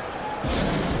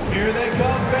 Here they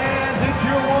come, fans. It's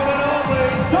your one and only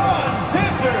Suns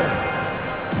Dancer.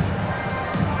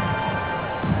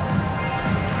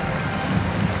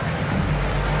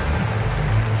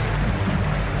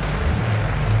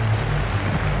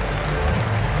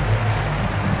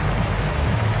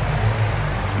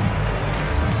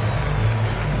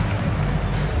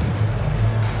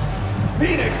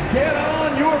 Phoenix, get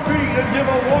on your feet and give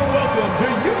a warm welcome to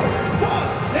your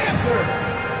Suns Dancer.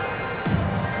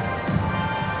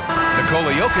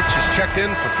 Nikola Jokic is checked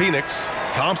in for Phoenix.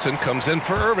 Thompson comes in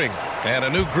for Irving. And a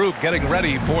new group getting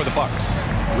ready for the Bucks.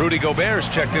 Rudy Gobert's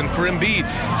checked in for Embiid.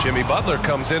 Jimmy Butler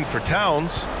comes in for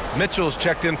Towns. Mitchell's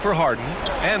checked in for Harden.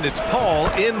 And it's Paul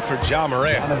in for Ja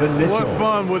Morant. What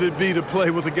fun would it be to play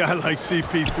with a guy like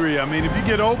CP3? I mean, if you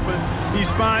get open,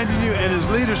 he's finding you, and his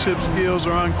leadership skills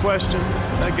are unquestioned.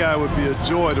 That guy would be a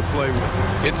joy to play with.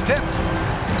 It's tipped.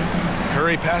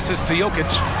 Curry passes to Jokic.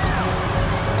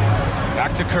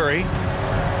 Back to Curry.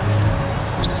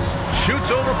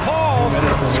 Shoots over Paul.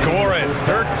 Score it.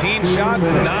 13 shots,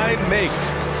 9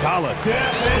 makes. Solid.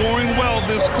 Scoring well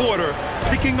this quarter.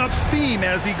 Picking up steam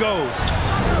as he goes.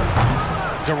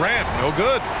 Durant, no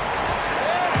good.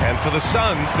 And for the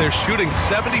Suns, they're shooting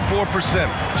 74%.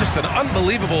 Just an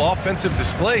unbelievable offensive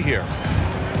display here.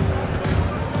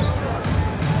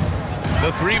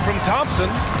 The 3 from Thompson.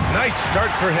 Nice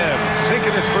start for him.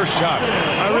 Sinking his first shot.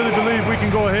 I really believe we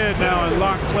can go ahead now and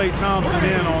lock Klay Thompson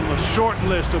in on the short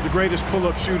list of the greatest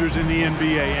pull-up shooters in the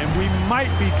NBA. And we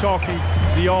might be talking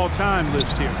the all-time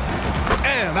list here.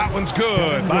 And that one's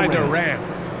good by Durant.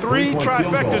 3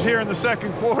 trifectas here in the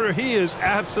second quarter. He is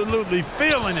absolutely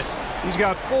feeling it. He's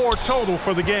got 4 total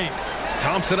for the game.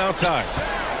 Thompson outside.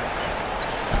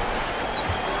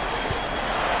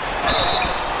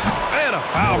 And a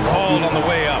foul called on the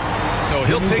way up. So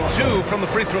he'll take 2 from the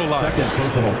free throw line. Second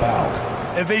personal foul.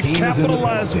 And they've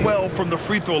capitalized well from the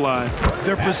free throw line.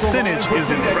 Their percentage is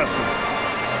impressive.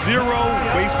 0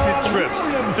 wasted trips.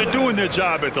 They're doing their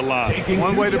job at the line.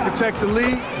 One way to protect the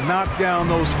lead, knock down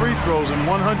those free throws, and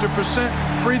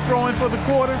 100% free throwing for the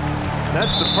quarter.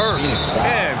 That's superb.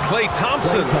 And Klay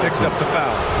Thompson picks up the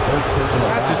foul.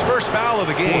 That's his first foul of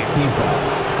the game.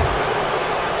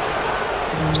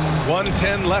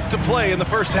 1:10 left to play in the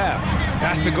first half.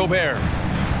 Pass to Gobert.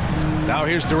 Now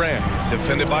here's Durant,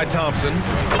 defended by Thompson.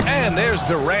 And there's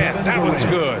Durant. That one's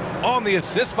good. On the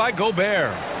assist by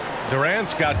Gobert.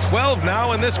 Durant's got 12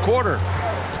 now in this quarter.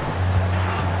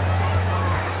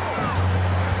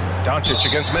 Doncic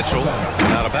against Mitchell.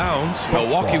 Out of bounds.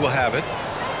 Milwaukee will have it.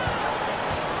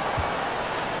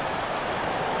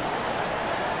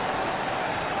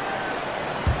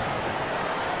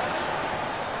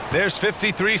 There's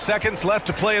 53 seconds left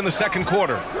to play in the second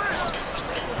quarter.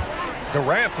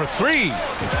 Durant for 3.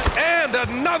 And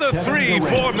another 3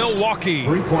 for Milwaukee.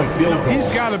 He's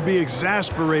got to be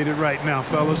exasperated right now,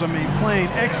 fellas. I mean, playing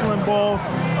excellent ball,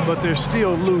 but they're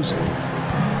still losing.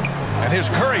 And here's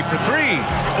Curry for 3.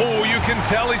 Oh, you can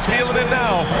tell he's feeling it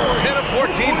now. 10 of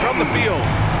 14 from the field.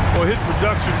 Well, his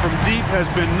production from deep has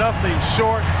been nothing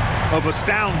short of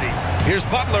astounding. Here's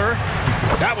Butler.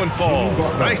 That one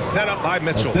falls. Nice setup by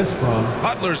Mitchell.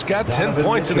 Butler's got 10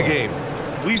 points in the game.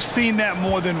 We've seen that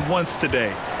more than once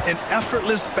today. An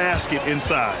effortless basket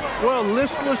inside. Well,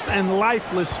 listless and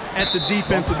lifeless at the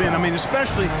defensive end. I mean,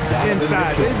 especially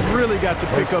inside. They've really got to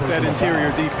pick up that interior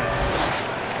defense.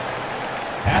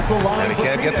 And he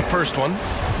can't get the first one.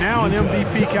 Now an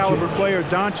MVP caliber player,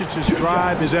 Doncic's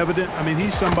drive is evident. I mean,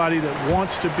 he's somebody that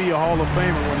wants to be a Hall of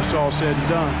Famer when it's all said and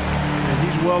done. And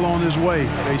he's well on his way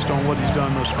based on what he's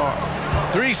done thus far.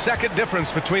 3-second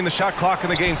difference between the shot clock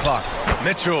and the game clock.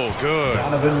 Mitchell, good.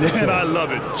 And I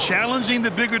love it. Challenging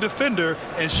the bigger defender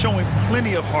and showing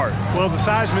plenty of heart. Well, the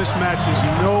size mismatch is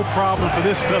no problem for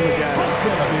this fella guy.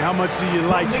 I mean, how much do you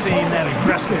like seeing that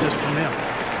aggressiveness from him?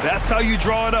 That's how you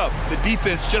draw it up. The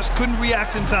defense just couldn't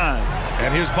react in time.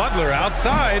 And here's Butler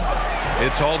outside.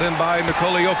 It's hauled in by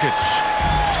Nikola Jokic.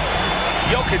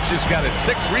 Jokic has got his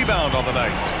 6th rebound on the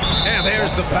night. And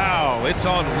there's the foul. It's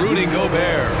on Rudy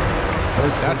Gobert.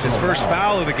 That's his first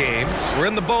foul of the game. We're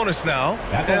in the bonus now,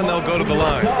 and they'll go to the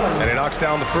line. And he knocks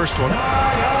down the first one.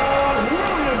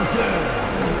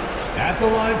 At the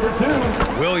line for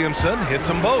 2. Williamson hits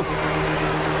them both.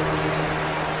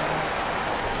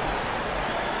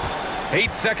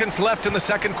 8 seconds left in the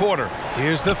second quarter.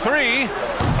 Here's the 3.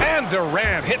 And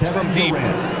Durant hits from deep.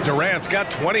 Durant's got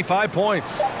 25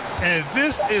 points. And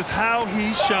this is how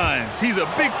he shines. He's a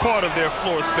big part of their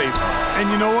floor spacing. And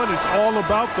you know what? It's all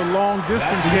about the long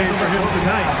distance game for him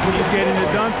tonight. He's getting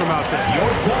it done from out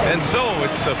there. And so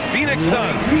it's the Phoenix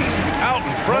Suns out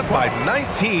in front by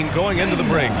 19 going into the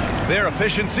break. Their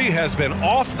efficiency has been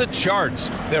off the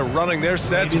charts. They're running their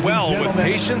sets well with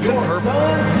patience and purpose.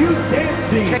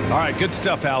 All right, good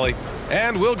stuff, Allie.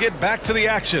 And we'll get back to the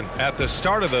action at the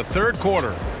start of the third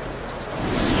quarter.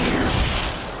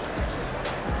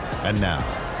 And now,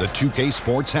 the 2K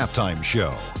Sports Halftime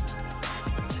Show.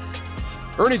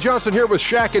 Ernie Johnson here with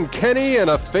Shaq and Kenny, and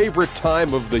a favorite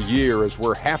time of the year as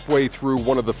we're halfway through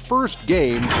one of the first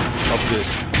games of this.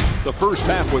 The first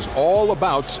half was all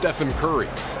about Stephen Curry.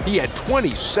 He had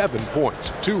 27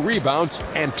 points, 2 rebounds,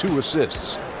 and 2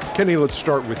 assists. Kenny, let's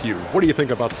start with you. What do you think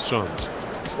about the Suns?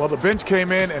 Well, the bench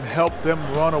came in and helped them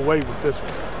run away with this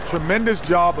one. Tremendous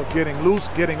job of getting loose,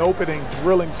 getting open, and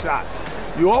drilling shots.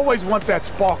 You always want that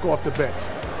spark off the bench,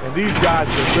 and these guys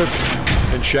deliver.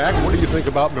 And Shaq, what do you think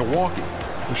about Milwaukee?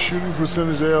 The shooting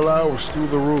percentage they allow was through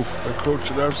the roof. That coach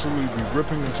should absolutely be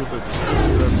ripping until they just get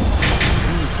to that.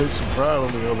 You need to take some pride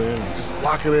on the other end. Just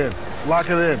lock it in, lock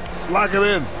it in, lock it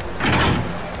in.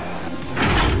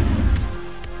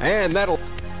 And that'll...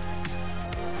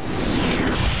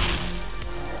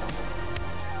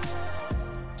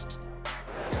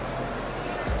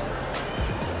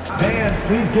 Fans,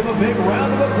 please give a big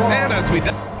round of applause. And as we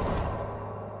dive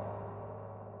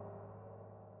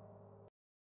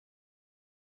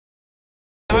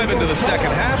into the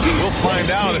second half, we'll find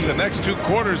out if the next 2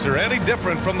 quarters are any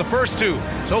different from the first 2.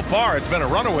 So far, it's been a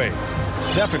runaway.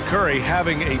 Stephen Curry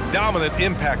having a dominant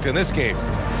impact in this game.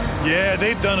 Yeah,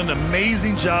 they've done an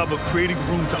amazing job of creating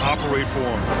room to operate for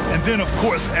him. And then, of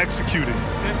course, executing.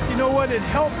 And you know what? It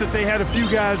helped that they had a few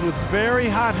guys with very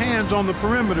hot hands on the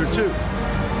perimeter, too.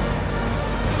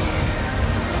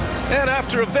 And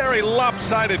after a very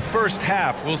lopsided first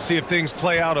half, we'll see if things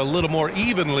play out a little more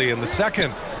evenly in the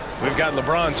second. We've got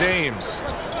LeBron James.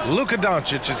 Luka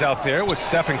Doncic is out there with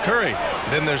Stephen Curry.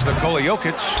 Then there's Nikola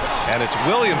Jokic, and it's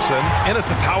Williamson in at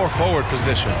the power forward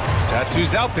position. That's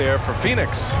who's out there for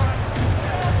Phoenix.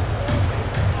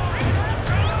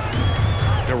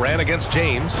 Durant against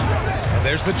James, and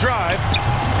there's the drive,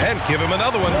 and give him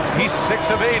another one. He's 6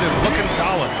 of 8 and looking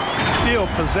solid. Still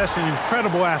possessing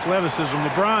incredible athleticism.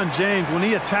 LeBron James, when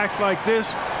he attacks like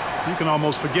this, you can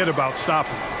almost forget about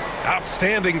stopping.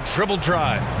 Outstanding dribble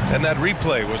drive, and that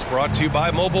replay was brought to you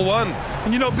by Mobile One.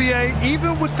 And you know, B.A.,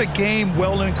 even with the game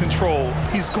well in control,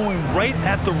 he's going right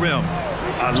at the rim.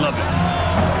 I love it.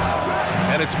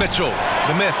 And it's Mitchell,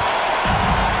 the miss.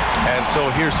 And so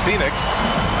here's Phoenix.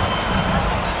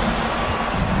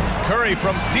 Curry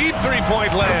from deep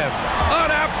three-point land. An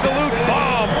absolute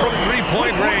bomb from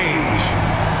three-point range.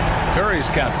 Curry's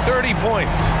got 30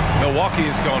 points. Milwaukee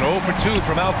has gone 0 for 2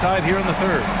 from outside here in the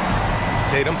third.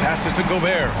 Tatum passes to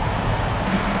Gobert.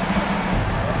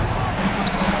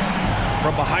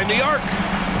 From behind the arc.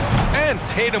 And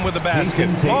Tatum with the basket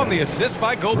on the assist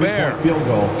by Gobert.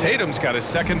 Tatum's got his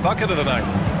second bucket of the night.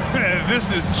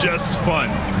 This is just fun.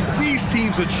 These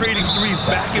teams are trading threes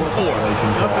back and forth.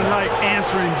 Nothing like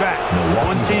answering back.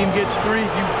 One team gets 3, you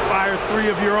fire 3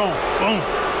 of your own. Boom.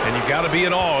 And you got to be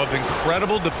in awe of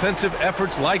incredible defensive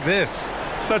efforts like this.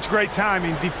 Such great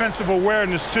timing, defensive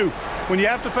awareness too. When you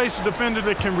have to face a defender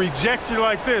that can reject you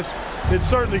like this, it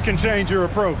certainly can change your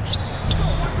approach.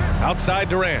 Outside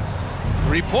Durant.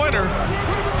 Three-pointer.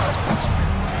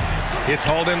 It's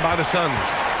hauled in by the Suns.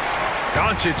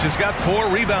 Doncic has got 4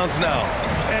 rebounds now.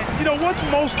 And you know what's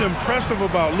most impressive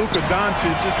about Luka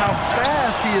Doncic is how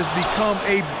fast he has become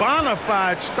a bona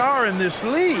fide star in this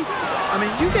league. I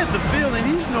mean, you get the feeling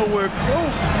he's nowhere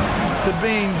close to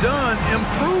being done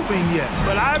improving yet.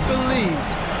 But I believe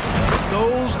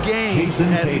those games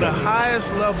at the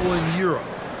highest level in Europe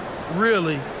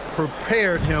really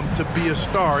prepared him to be a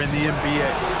star in the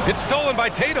NBA. It's stolen by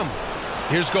Tatum.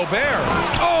 Here's Gobert.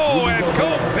 Oh, and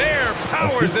Gobert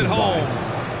powers it home.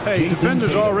 Hey,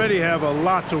 defenders already have a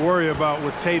lot to worry about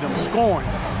with Tatum scoring.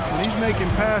 When he's making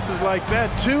passes like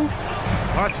that, too,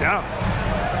 watch out.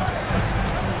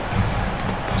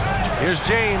 Here's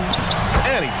James,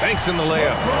 and he banks in the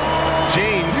layup.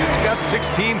 James has got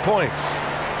 16 points.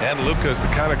 And Luka's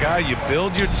the kind of guy you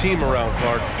build your team around,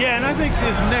 Clark. Yeah, and I think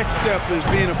this next step is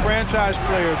being a franchise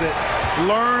player that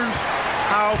learns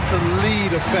how to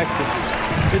lead effectively.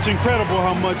 It's incredible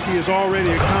how much he has already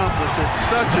accomplished at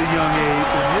such a young age,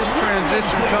 and his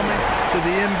transition coming to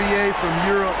the NBA from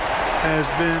Europe has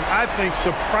been, I think,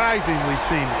 surprisingly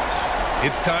seamless.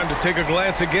 It's time to take a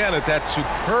glance again at that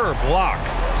superb block.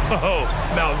 Oh,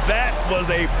 now that was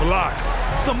a block.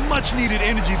 Some much-needed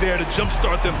energy there to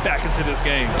jumpstart them back into this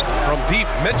game. From deep,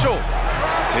 Mitchell.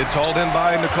 It's hauled in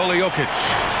by Nikola Jokic.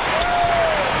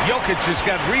 Jokic has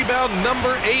got rebound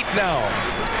number 8 now.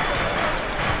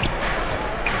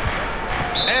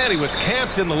 And he was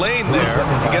camped in the lane there.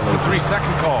 He gets a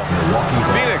 3-second call.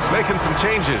 Phoenix making some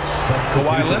changes.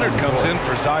 Kawhi Leonard comes in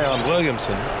for Zion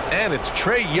Williamson. And it's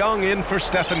Trae Young in for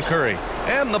Stephen Curry.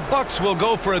 And the Bucks will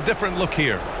go for a different look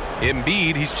here.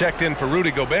 Embiid, he's checked in for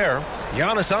Rudy Gobert.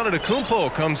 Giannis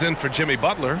Antetokounmpo comes in for Jimmy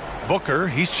Butler. Booker,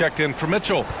 he's checked in for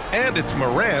Mitchell. And it's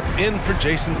Morant in for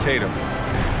Jason Tatum.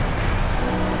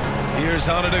 Here's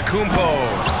Antetokounmpo.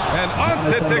 And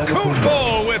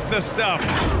Antetokounmpo with the stuff.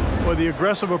 Well, the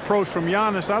aggressive approach from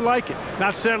Giannis, I like it.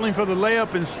 Not settling for the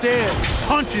layup, instead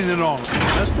punching it on.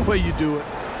 That's the way you do it.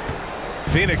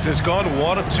 Phoenix has gone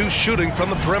 1 of 2 shooting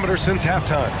from the perimeter since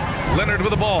halftime. Leonard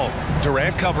with the ball.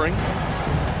 Durant covering.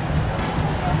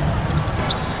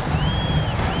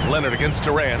 Leonard against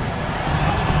Durant.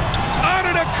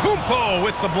 Antetokounmpo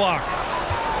with the block.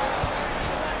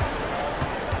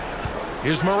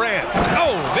 Here's Morant.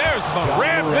 Oh, there's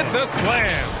Morant with the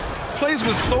slam. Plays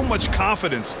with so much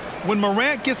confidence. When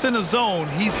Morant gets in the zone,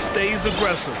 he stays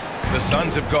aggressive. The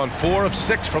Suns have gone 4 of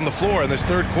 6 from the floor in this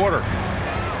third quarter.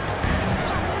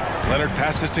 Leonard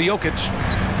passes to Jokic.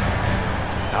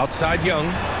 Outside Young.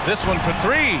 This one for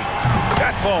 3.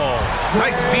 That falls.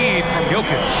 Nice feed from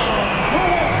Jokic.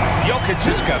 Jokic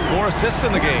just got 4 assists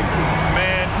in the game.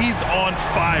 Man, he's on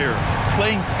fire.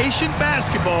 Playing patient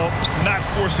basketball, not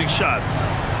forcing shots.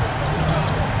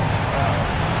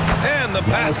 And the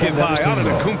basket by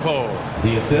Antetokounmpo.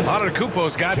 The assist.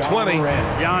 Antetokounmpo's got 20.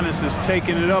 Giannis is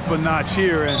taking it up a notch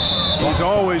here, and he's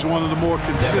always one of the more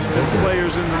consistent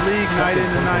players in the league, night in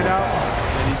and night out.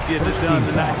 and he's getting it done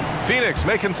tonight. Phoenix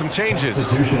making some changes.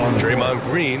 Draymond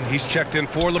Green, he's checked in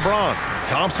for LeBron.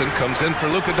 Thompson comes in for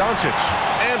Luka Doncic.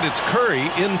 And it's Curry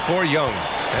in for Young.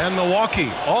 And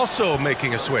Milwaukee also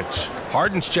making a switch.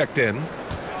 Harden's checked in.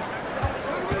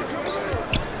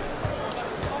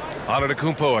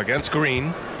 Antetokounmpo against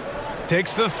Green.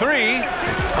 Takes the three.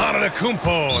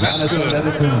 Antetokounmpo, that's good.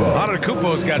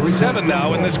 Antetokounmpo's got 7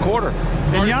 now in this quarter.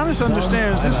 And Giannis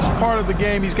understands this is part of the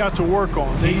game he's got to work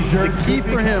on. The key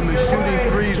for him is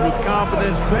shooting threes with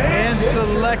confidence and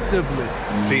selectively.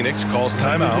 Phoenix calls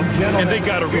timeout. And they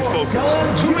got to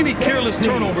refocus. Too many careless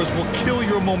turnovers will kill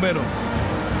your momentum.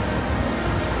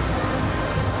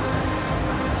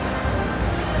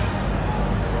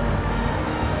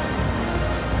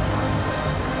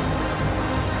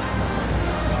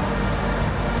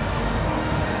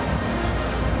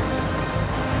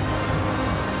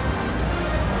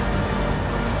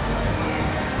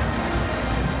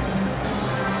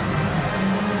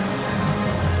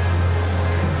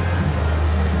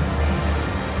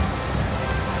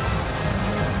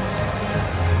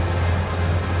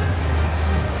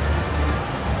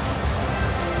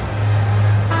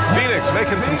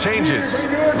 Making some changes.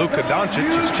 Luka Doncic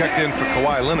is checked in for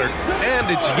Kawhi Leonard, and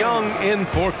it's Young in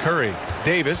for Curry.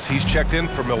 Davis, he's checked in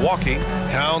for Milwaukee.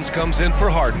 Towns comes in for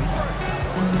Harden.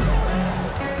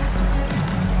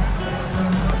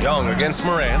 Young against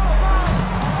Morant.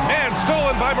 And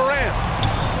stolen by Morant.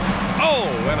 Oh,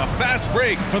 and a fast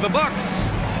break for the Bucks.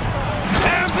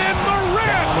 And then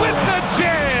Morant with the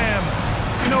jam.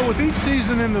 You know, with each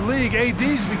season in the league,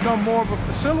 AD's become more of a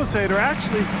facilitator.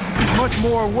 Actually, he's much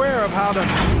more aware of how to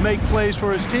make plays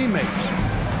for his teammates.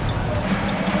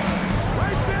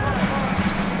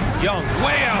 Young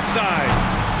way outside.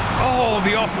 Oh,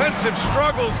 the offensive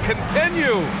struggles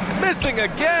continue. Missing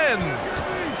again.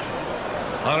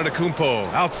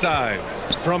 Antetokounmpo outside.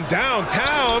 From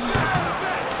downtown.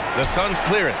 The Suns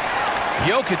clear it.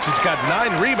 Jokic has got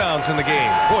 9 rebounds in the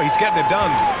game. Boy, he's getting it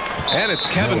done. And it's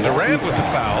Kevin Durant with the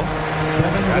foul.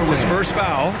 That's his first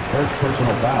foul. First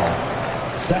personal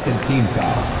foul. Second team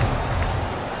foul.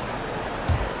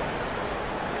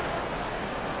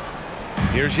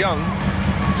 Here's Young.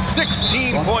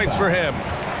 16 points for him.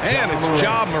 And it's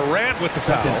Ja Morant with the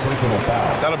foul.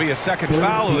 That'll be a second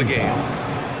foul of the game.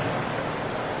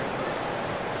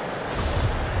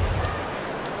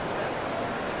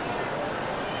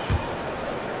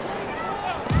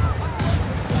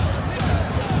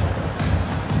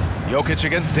 Jokic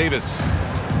against Davis.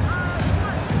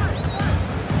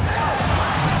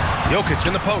 Jokic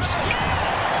in the post.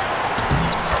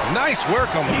 Nice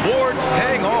work on the boards,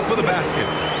 paying off with a basket.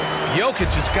 Jokic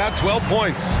has got 12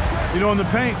 points. You know, in the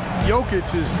paint,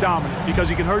 Jokic is dominant because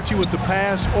he can hurt you with the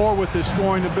pass or with his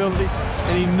scoring ability,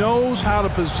 and he knows how to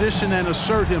position and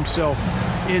assert himself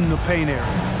in the paint area.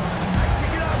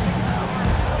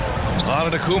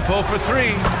 Antetokounmpo for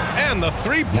 3, and the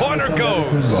three-pointer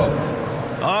goes.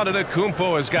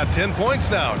 Antetokounmpo has got 10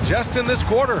 points now, just in this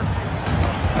quarter.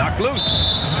 Knocked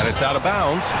loose, and it's out of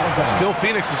bounds. Still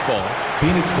Phoenix's ball.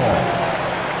 Phoenix ball.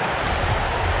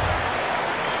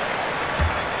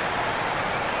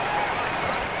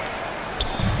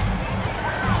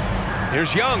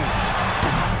 Here's Young.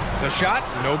 The shot,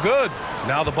 no good.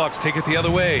 Now the Bucks take it the other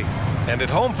way. And at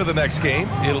home for the next game,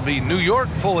 it'll be New York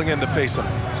pulling in to face them.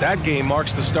 That game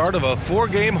marks the start of a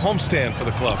 4-game homestand for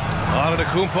the club.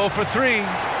 Antetokounmpo for 3.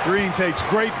 Green takes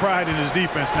great pride in his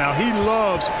defense now. He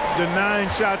loves the 9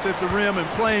 shots at the rim and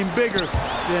playing bigger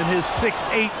than his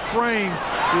 6'8" frame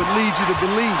would lead you to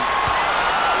believe.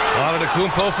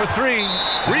 Antetokounmpo for 3.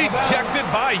 Rejected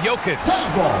by Jokic.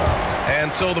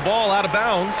 And so the ball out of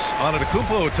bounds.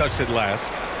 Antetokounmpo touched it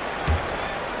last.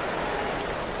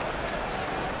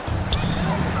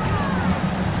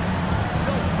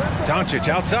 Doncic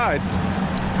outside.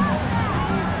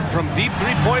 From deep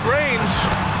three-point range.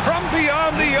 From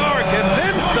beyond the arc and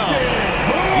then some.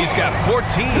 He's got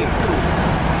 14.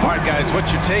 All right, guys,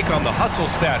 what's your take on the hustle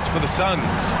stats for the Suns?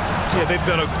 Yeah, they've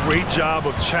done a great job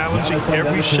of challenging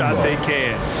every shot they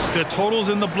can. Their totals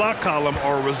in the block column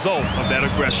are a result of that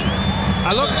aggression.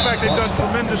 I love the fact they've done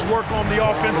tremendous work on the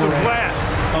offensive glass.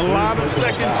 A lot of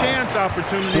second chance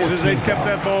opportunities as they've kept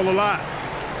that ball alive.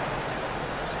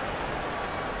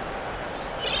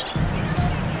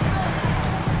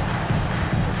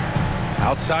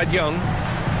 Outside Young.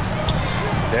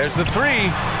 There's the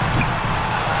 3.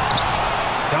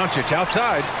 Doncic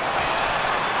outside.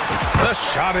 The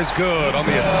shot is good on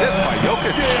the assist by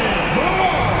Jokic.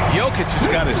 Jokic has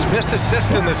got his 5th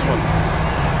assist in this one.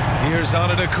 Here's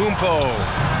Antetokounmpo.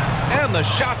 And the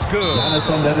shot's good.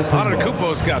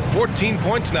 Antetokounmpo's got 14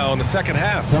 points now in the second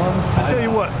half. I tell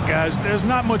you what, guys, there's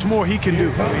not much more he can do.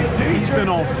 He's been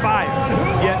on fire,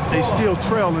 yet they still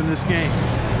trail in this game.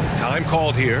 Time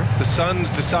called here. The Suns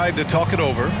decide to talk it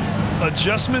over.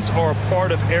 Adjustments are a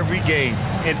part of every game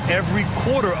and every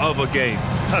quarter of a game.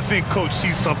 I think Coach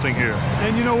sees something here.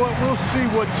 And you know what? We'll see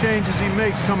what changes he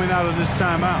makes coming out of this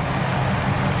timeout.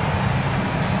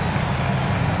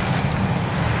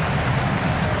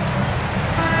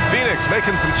 Phoenix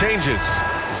making some changes.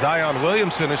 Zion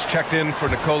Williamson is checked in for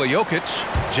Nikola Jokic.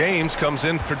 James comes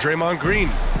in for Draymond Green.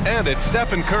 And it's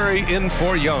Stephen Curry in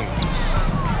for Young.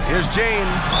 Here's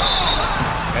James.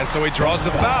 And so he draws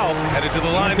the foul, headed to the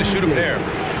line to shoot a pair.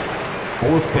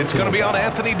 It's going to be on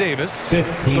Anthony Davis.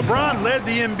 LeBron led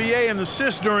the NBA in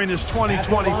assists during his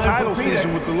 2020 title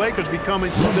season, with the Lakers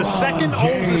becoming the second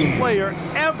oldest player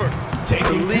ever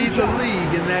to lead the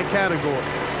league in that category.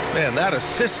 Man, that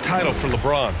assist title for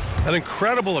LeBron. An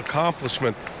incredible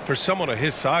accomplishment for someone of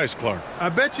his size, Clark. I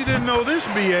bet you didn't know this,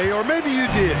 B.A., or maybe you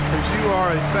did, because you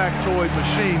are a factoid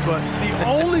machine, but the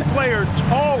only player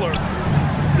taller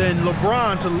than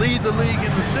LeBron to lead the league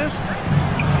in assists,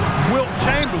 Wilt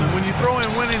Chamberlain. When you throw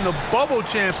in winning the Bubble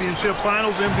Championship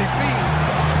Finals MVP,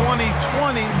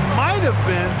 2020 might have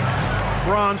been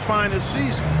LeBron's finest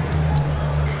season.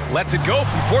 Lets it go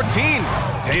from 14.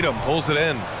 Tatum pulls it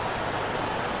in.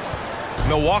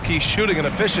 Milwaukee shooting an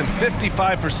efficient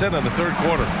 55% in the third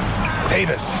quarter.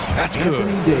 Davis, that's good.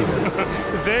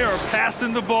 They are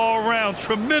passing the ball around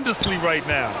tremendously right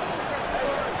now.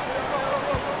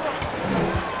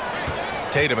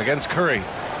 Tatum against Curry.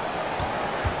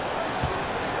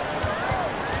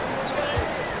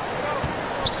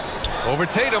 Over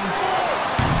Tatum.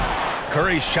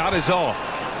 Curry's shot is off.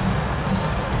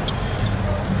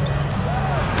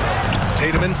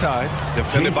 Tatum inside,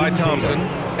 defended by Thompson.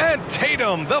 And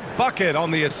Tatum, the bucket on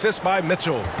the assist by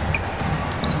Mitchell.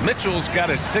 Mitchell's got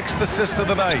his 6th assist of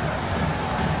the night.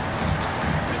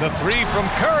 The three from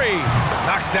Curry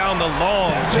knocks down the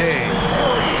long J.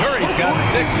 Curry's got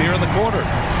 6 here in the quarter.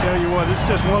 Tell you what, it's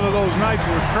just one of those nights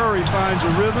where Curry finds a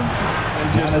rhythm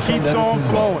and just keeps on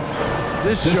flowing.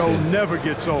 This show never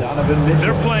gets old.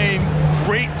 They're playing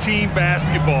great team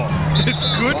basketball. It's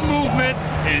good movement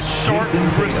and sharp,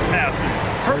 crisp passing.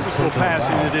 Purposeful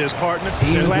passing it is, partner.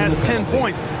 Their last 10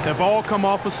 points have all come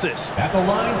off assists. At the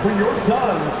line for your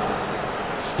Suns,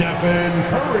 Stephen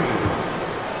Curry.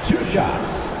 2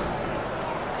 shots.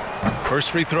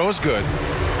 First free throw is good.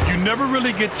 You never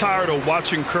really get tired of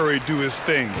watching Curry do his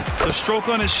thing. The stroke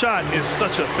on his shot is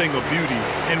such a thing of beauty.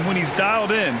 And when he's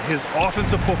dialed in, his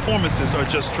offensive performances are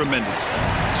just tremendous.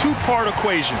 2-part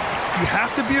equation. You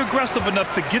have to be aggressive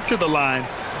enough to get to the line,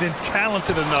 then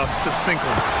talented enough to sink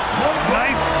them.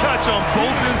 Nice touch on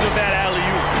both ends of that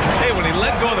alley-oop. Hey, when he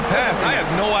let go of the pass, I had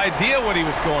no idea what he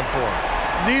was going for.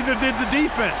 Neither did the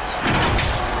defense.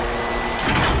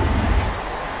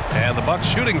 And the Bucks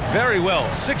shooting very well,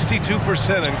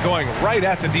 62% and going right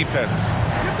at the defense.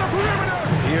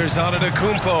 Here's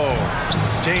Antetokounmpo.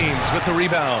 James with the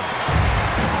rebound.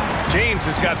 James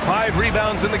has got 5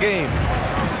 rebounds in the game.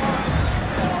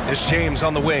 It's James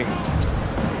on the wing.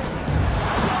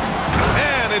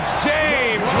 And it's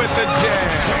James with the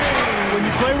jam. When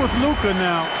you play with Luka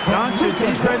now, Doncic,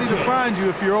 he's ready to find you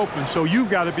if you're open, so you've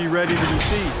got to be ready to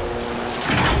receive.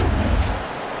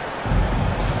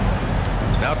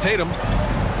 Now Tatum,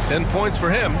 10 points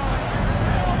for him.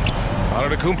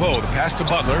 Antetokounmpo, the pass to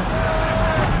Butler.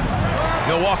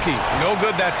 Milwaukee, no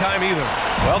good that time either.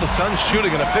 Well, the Suns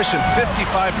shooting an efficient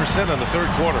 55% in the third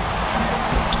quarter.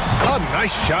 Oh,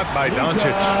 nice shot by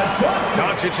Doncic.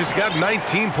 Doncic has got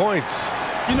 19 points.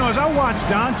 You know, as I watch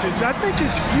Doncic, I think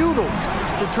it's futile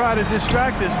to try to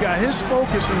distract this guy. His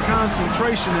focus and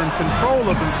concentration and control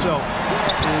of himself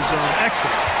is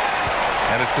excellent.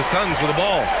 And it's the Suns with the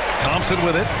ball. Thompson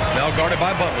with it, now guarded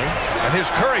by Butler. And here's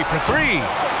Curry for 3.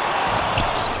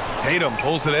 Tatum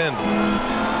pulls it in.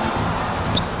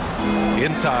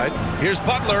 Inside, here's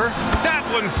Butler. That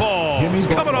one falls.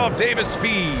 Coming off Davis'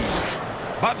 feed.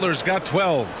 Butler's got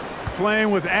 12.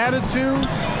 Playing with attitude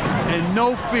and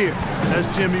no fear. That's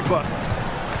Jimmy Butler.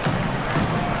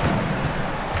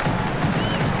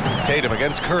 Tatum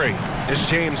against Curry. It's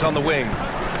James on the wing.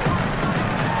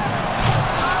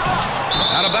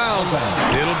 Out of bounds.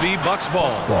 It'll be Bucks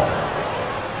ball.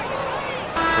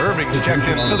 Irving's checked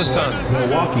in for the Suns.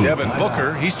 Devin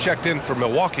Booker, he's checked in for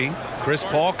Milwaukee. Chris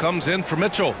Paul comes in for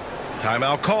Mitchell.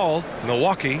 Timeout call,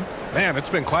 Milwaukee. Man, it's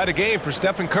been quite a game for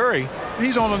Stephen Curry.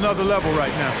 He's on another level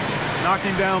right now.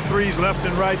 Knocking down threes left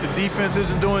and right. The defense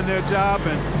isn't doing their job,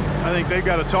 and I think they've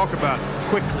got to talk about it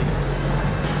quickly.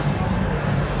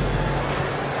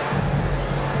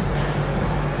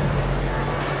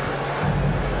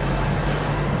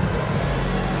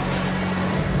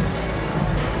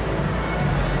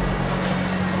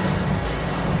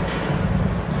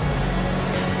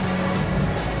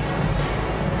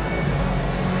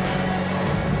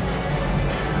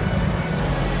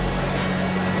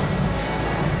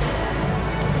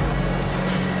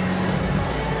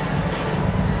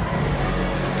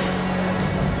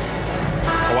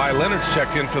 Kawhi Leonard's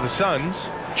checked in for the Suns.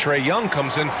 Trae Young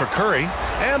comes in for Curry.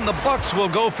 And the Bucks will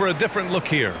go for a different look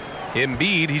here.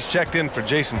 Embiid, he's checked in for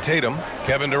Jason Tatum.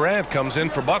 Kevin Durant comes in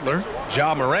for Butler.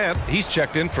 Ja Morant, he's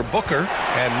checked in for Booker.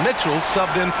 And Mitchell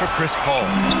subbed in for Chris Paul.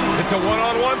 It's a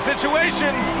one-on-one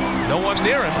situation. No one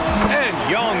near him.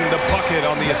 And Young the bucket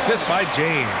on the assist by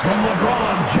James. From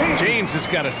LeBron James. James has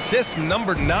got assist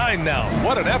number 9 now.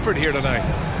 What an effort here tonight.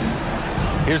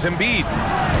 Here's Embiid.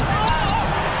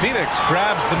 Phoenix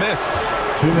grabs the miss.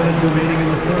 2 minutes remaining in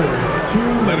the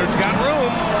third. Leonard's got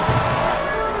room.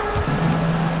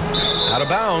 Out of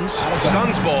bounds.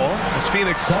 Suns ball as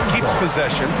Phoenix keeps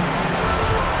possession.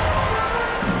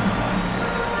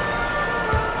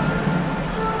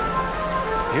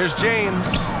 Here's James.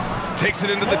 Takes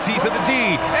it into the teeth of the D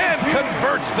and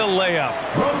converts the layup.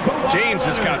 James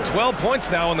has got 12 points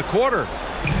now in the quarter.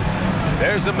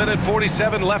 There's a minute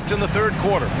 47 left in the third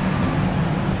quarter.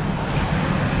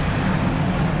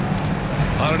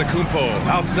 Antetokounmpo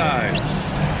outside.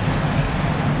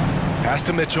 Pass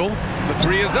to Mitchell. The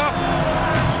three is up.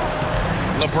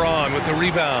 LeBron with the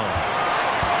rebound.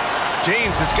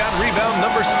 James has got rebound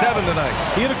number 7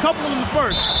 tonight. He hit a couple in the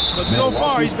first, but so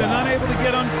far he's been unable to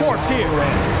get uncorked here.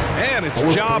 And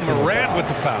it's Ja Morant with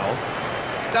the foul.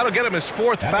 That'll get him his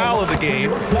 4th foul of the game.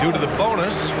 Due to the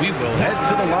bonus, we will head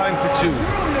to the line for 2.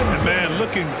 And man,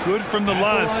 looking good from the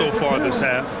line so far this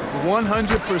half.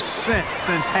 100%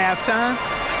 since halftime.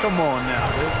 Come on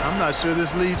now. I'm not sure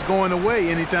this lead's going away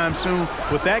anytime soon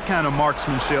with that kind of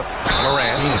marksmanship.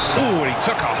 Morant. Ooh, and he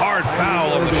took a hard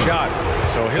foul on the shot.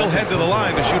 So he'll head to the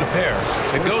line to shoot a pair.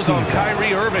 It goes on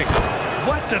Kyrie Irving.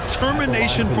 What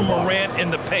determination from Morant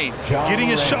in the paint. Getting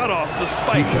his shot off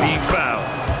despite being fouled.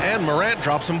 And Morant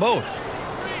drops them both.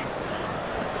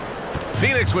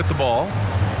 Phoenix with the ball.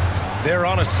 They're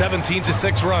on a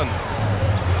 17-6 run.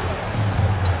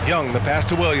 Young, the pass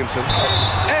to Williamson.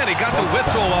 And he got the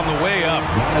whistle on the way up.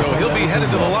 So he'll be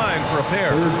headed to the line for a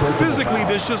pair. Physically,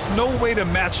 there's just no way to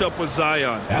match up with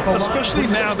Zion, especially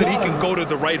now that he can go to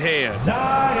the right hand.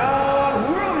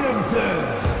 Zion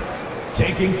Williamson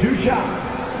taking 2 shots.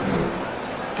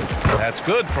 That's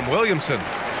good from Williamson.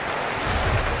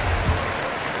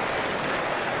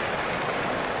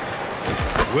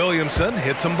 Williamson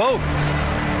hits them both.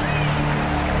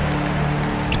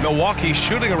 Milwaukee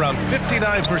shooting around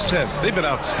 59%. They've been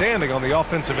outstanding on the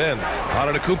offensive end.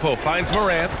 Antetokounmpo finds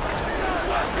Morant.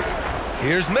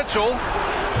 Here's Mitchell.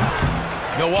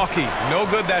 Milwaukee, no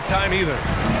good that time either.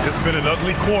 It's been an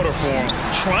ugly quarter for him.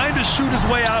 Trying to shoot his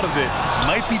way out of it.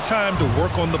 Might be time to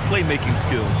work on the playmaking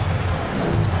skills.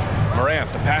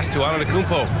 Morant, the pass to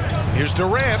Antetokounmpo. Here's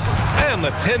Durant, and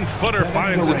the 10-footer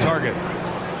finds the target.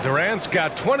 Durant's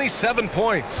got 27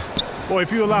 points. Boy,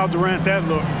 if you allow Durant that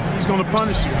look, he's going to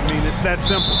punish you. I mean, it's that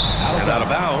simple. And out of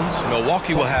bounds,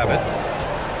 Milwaukee will have it.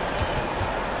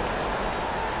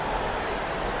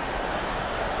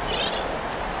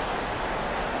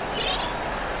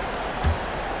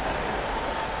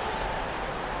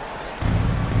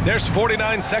 There's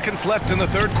 49 seconds left in the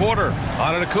third quarter.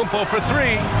 Antetokounmpo for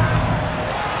 3.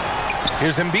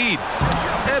 Here's Embiid.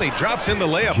 And he drops in the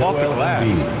layup off the glass.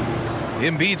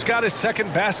 Embiid's got his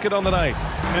 2nd basket on the night.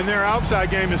 And their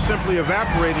outside game is simply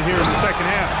evaporated here in the second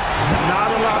half. Not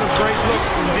a lot of great looks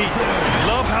from deep.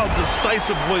 Love how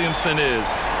decisive Williamson is.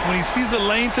 When he sees a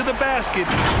lane to the basket,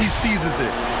 he seizes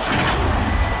it.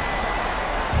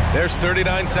 There's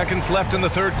 39 seconds left in the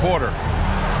third quarter.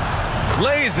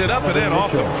 Lays it up and in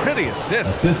off the pretty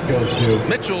assist. Assist goes to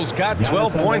Mitchell's got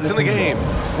 12 points in the game.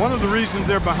 One of the reasons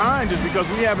they're behind is because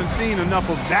we haven't seen enough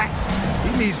of that.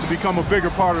 He needs to become a bigger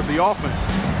part of the offense.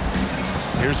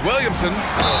 Here's Williamson.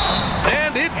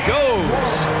 And it goes.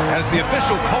 As the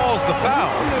official calls the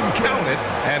foul, count it,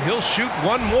 and he'll shoot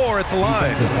one more at the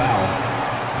line. Defensive foul.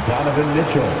 Donovan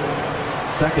Mitchell.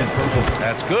 2nd personal.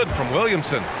 That's good from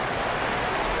Williamson.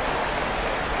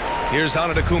 Here's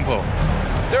Antetokounmpo.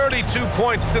 32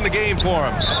 points in the game for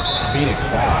him. Phoenix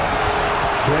foul.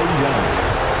 Trae Young.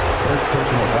 1st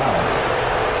personal foul.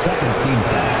 2nd team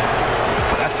foul.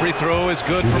 That free throw is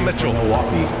good from Mitchell.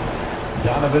 Milwaukee.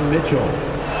 Donovan Mitchell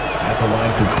at the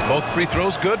line for both free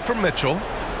throws good from Mitchell.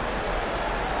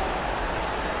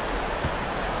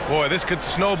 Boy, this could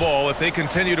snowball if they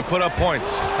continue to put up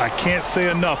points. I can't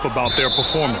say enough about their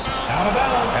performance. Out of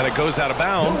bounds. And it goes out of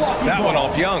bounds. That one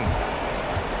off Young.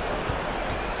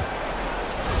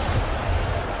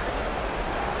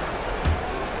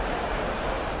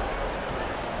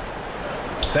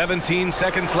 "17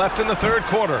 seconds left in the third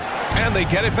quarter, and they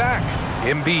get it back.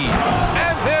 Embiid,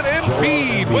 and then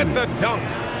Embiid with the dunk.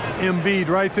 Embiid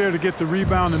right there to get the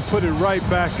rebound and put it right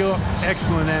back up.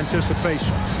 Excellent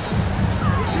anticipation.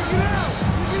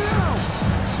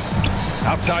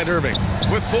 Outside Irving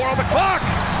with 4 on the clock.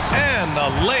 And the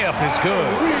layup is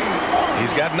good.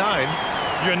 He's got 9.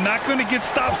 You're not going to get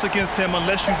stops against him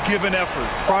unless you give an effort.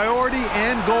 Priority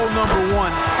and goal number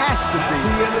 1 has to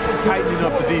be tightening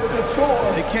up the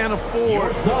defense. They can't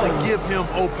afford to give him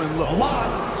open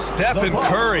looks. Stephen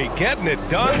Curry getting it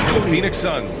done for the Phoenix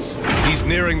Suns. He's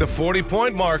nearing the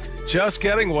 40-point mark, just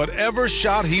getting whatever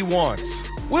shot he wants.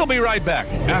 We'll be right back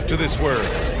after this word.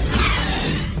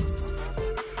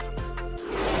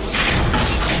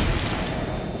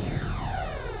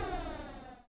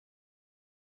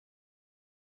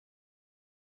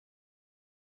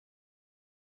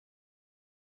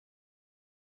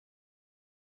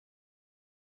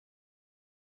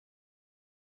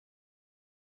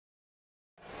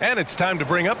 And it's time to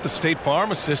bring up the State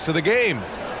Farm assist of the game.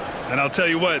 And I'll tell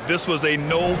you what, this was a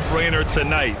no-brainer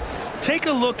tonight. Take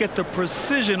a look at the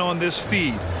precision on this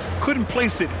feed. Couldn't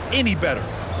place it any better.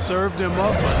 Served him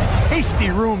up a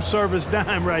tasty room service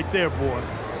dime right there, boy.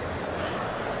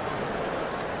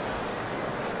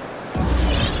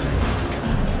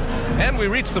 And we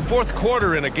reach the 4th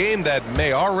quarter in a game that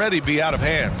may already be out of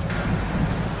hand.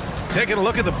 Taking a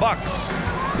look at the Bucks.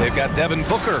 They've got Devin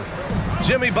Booker,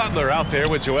 Jimmy Butler out there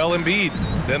with Joel Embiid.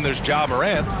 Then there's Ja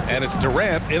Morant, and it's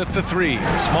Durant in at the 3,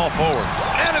 small forward.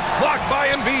 And it's blocked by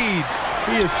Embiid.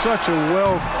 He is such a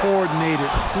well-coordinated,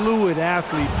 fluid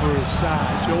athlete for his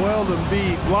side. Joel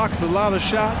Embiid blocks a lot of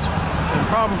shots and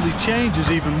probably changes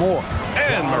even more.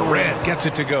 And Morant gets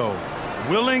it to go.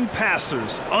 Willing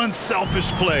passers,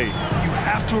 unselfish play. You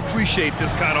have to appreciate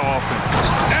this kind of offense.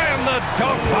 And the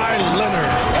dunk by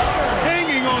Leonard.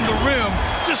 Hanging on the rim,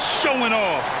 just showing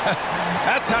off.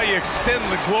 That's how you extend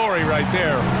the glory right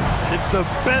there. It's the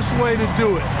best way to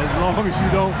do it, as long as you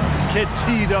don't get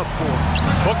teed up for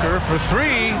it. Booker for 3,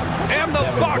 and the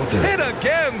Bucks hit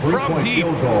again from deep.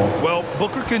 Well,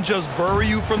 Booker can just bury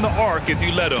you from the arc if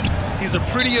you let him. He's a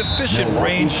pretty efficient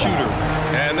range shooter.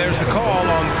 And there's the call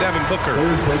on Devin Booker.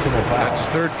 That's his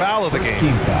 3rd foul of the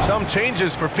game. Some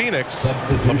changes for Phoenix.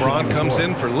 LeBron comes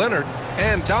in for Leonard,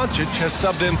 and Doncic has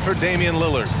subbed in for Damian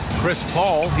Lillard. Chris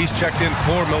Paul, he's checked in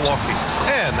for Milwaukee.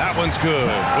 And that one's good.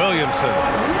 Williamson.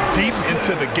 Deep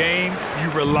into the game, you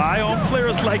rely on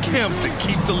players like him to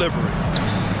keep delivering.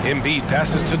 Embiid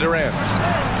passes to Durant.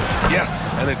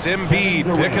 Yes, and it's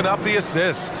Embiid picking up the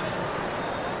assist.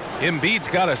 Embiid's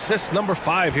got assist number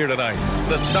 5 here tonight.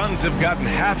 The Suns have gotten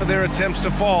half of their attempts to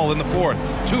fall in the 4th.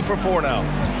 2 for 4 now.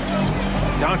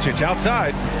 Doncic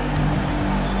outside.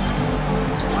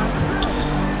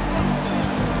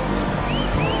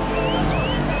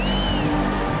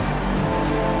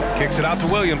 Kicks it out to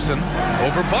Williamson.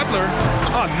 Over Butler.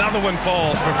 Another one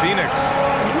falls for Phoenix.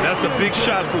 That's a big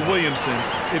shot for Williamson.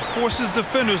 It forces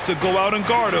defenders to go out and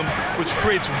guard him, which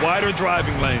creates wider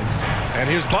driving lanes. And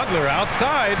here's Butler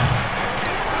outside.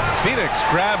 Phoenix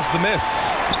grabs the miss.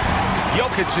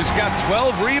 Jokic has got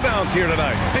 12 rebounds here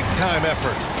tonight. Big time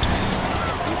effort.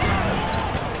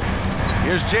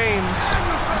 Here's James.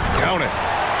 Count it.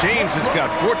 James has got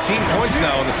 14 points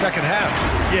now in the 2nd half.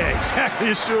 Yeah, exactly.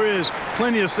 It sure is.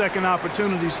 Plenty of second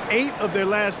opportunities. 8 of their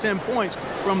last 10 points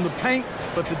from the paint,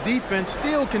 but the defense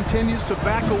still continues to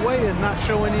back away and not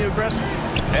show any aggression.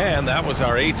 And that was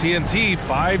our AT&T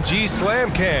 5G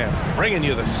Slam Cam, bringing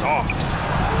you the sauce.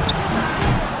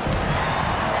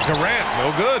 Durant,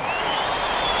 no good.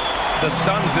 The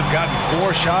Suns have gotten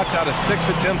 4 shots out of 6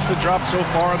 attempts to drop so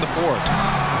far in the 4th.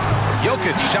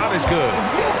 Jokic shot is good.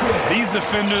 These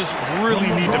defenders really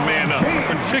need to man up,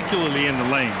 particularly in the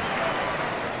lane.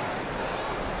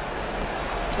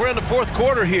 We're in the 4th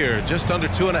quarter here, just under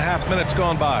 2.5 minutes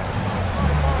gone by.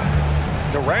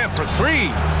 Durant for 3.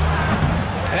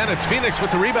 And it's Phoenix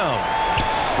with the rebound.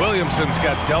 Williamson's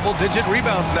got double-digit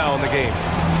rebounds now in the game.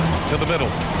 To the middle.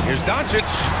 Here's Doncic.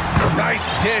 Nice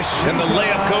dish, and the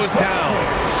layup goes down.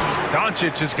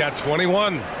 Doncic has got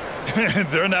 21.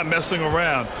 They're not messing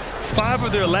around. 5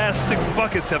 of their last 6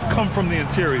 buckets have come from the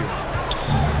interior.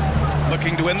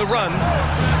 Looking to win the run.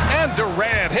 And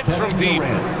Durant hits from deep.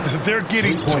 They're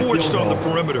getting torched on the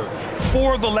perimeter.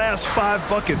 4 of the last 5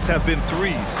 buckets have been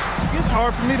threes. It's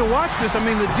hard for me to watch this. I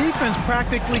mean, the defense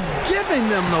practically giving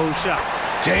them those shots.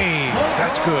 James,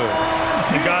 that's good.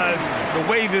 And guys,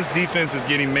 the way this defense is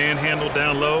getting manhandled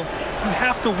down low, you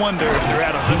have to wonder if they're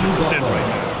at 100% right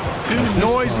now. 2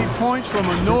 noisy points from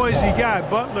a noisy guy.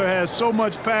 Butler has so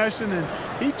much passion, and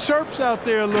he chirps out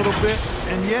there a little bit,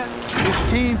 and yet his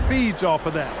team feeds off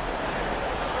of that.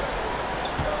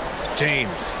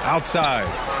 James outside.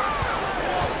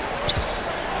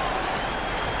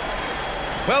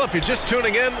 Well, if you're just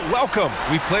tuning in, welcome.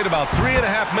 We've played about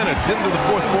 3.5 minutes into the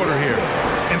 4th quarter here.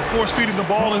 and force-feed him the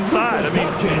ball inside. I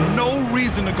mean, no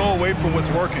reason to go away from what's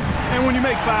working. And when you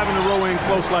make 5 in a row in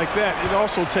close like that, it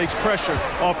also takes pressure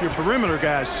off your perimeter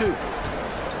guys, too.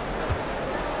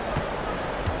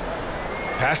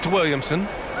 Pass to Williamson.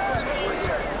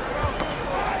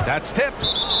 That's tipped.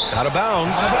 Out of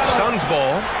bounds. Suns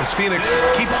ball as Phoenix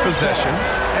keeps possession.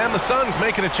 And the Suns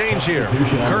making a change here.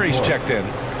 Curry's checked in.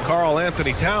 Karl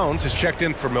Anthony Towns is checked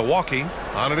in for Milwaukee.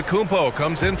 Antetokounmpo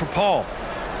comes in for Paul.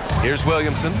 Here's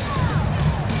Williamson.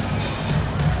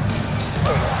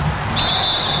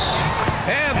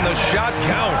 And the shot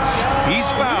counts. He's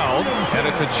fouled, and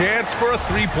it's a chance for a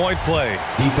three-point play.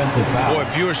 Defensive foul. Boy,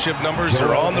 viewership numbers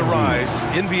are on the rise.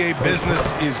 NBA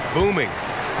business is booming.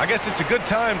 I guess it's a good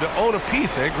time to own a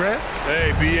piece, eh, Grant?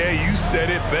 Hey, B.A., you said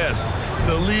it best.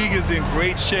 The league is in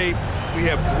great shape. We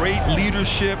have great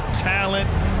leadership, talent.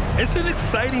 It's an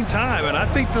exciting time, and I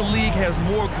think the league has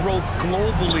more growth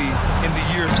globally in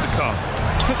the years to come.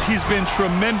 He's been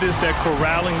tremendous at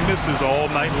corralling misses all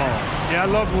night long. Yeah, I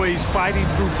love the way he's fighting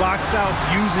through box outs,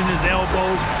 using his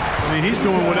elbows. I mean, he's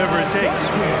doing whatever it takes.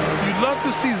 You'd love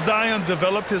to see Zion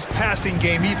develop his passing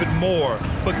game even more,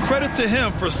 but credit to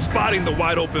him for spotting the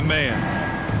wide open man.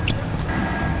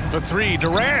 For 3,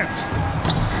 Durant.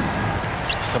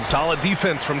 Some solid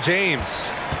defense from James.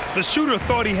 The shooter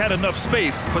thought he had enough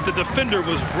space, but the defender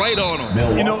was right on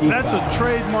him. You know, that's a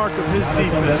trademark of his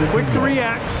defense. Quick to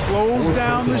react, close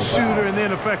down the shooter, and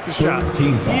then affect the shot.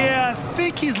 Yeah, I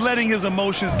think he's letting his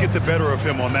emotions get the better of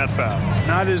him on that foul.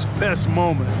 Not his best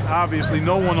moment. Obviously,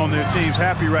 no one on their team's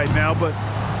happy right now, but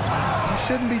you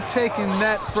shouldn't be taking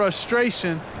that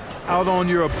frustration out on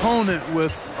your opponent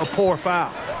with a poor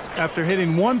foul. After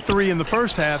hitting 1 3 in the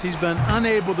first half, he's been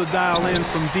unable to dial in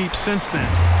from deep since then.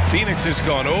 Phoenix has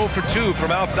gone 0 for 2 from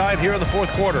outside here in the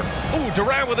fourth quarter. Ooh,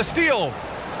 Durant with a steal.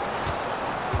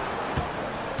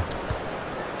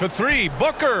 For 3,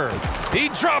 Booker. He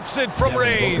drops it from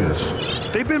range.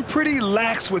 They've been pretty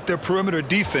lax with their perimeter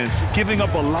defense, giving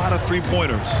up a lot of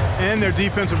three-pointers. And their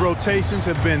defensive rotations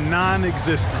have been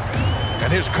non-existent.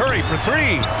 And here's Curry for 3.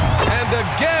 And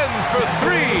again for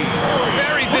 3.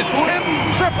 Buries his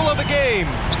 10th triple of the game.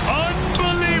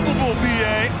 Unbelievable,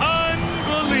 B.A.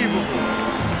 Unbelievable.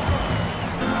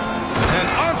 And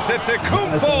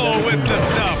Antetokounmpo with the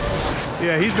stuff.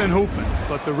 Yeah, he's been hooping,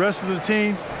 but the rest of the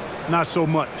team, not so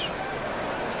much.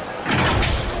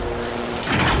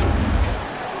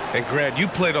 And Grant, you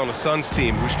played on a Suns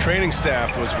team whose training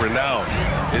staff was renowned.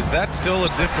 Is that still a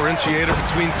differentiator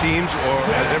between teams, or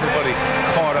has everybody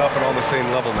caught up and on the same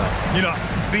level now? You know,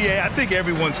 B.A., I think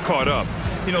everyone's caught up.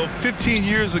 You know, 15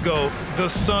 years ago, the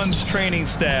Suns training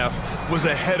staff was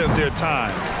ahead of their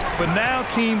time. But now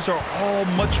teams are all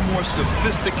much more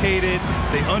sophisticated.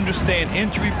 They understand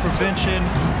injury prevention,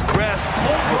 rest,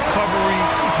 recovery,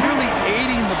 really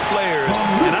aiding the players,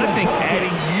 and I think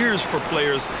adding years for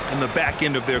players in the back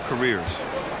end of their careers.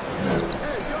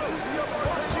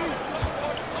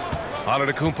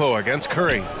 Antetokounmpo against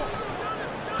Curry.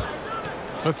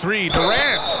 For 3,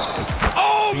 Durant.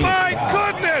 Oh my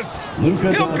goodness!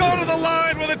 He'll go to the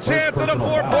line with a chance at a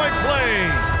 4-point play.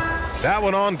 That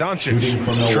one on Doncic.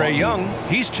 Trae Young,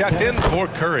 he's checked in for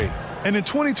Curry. And in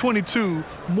 2022,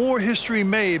 more history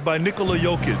made by Nikola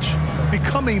Jokic,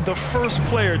 becoming the first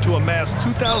player to amass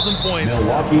 2,000 points,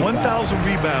 1,000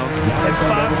 rebounds, and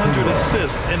 500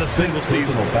 assists in a single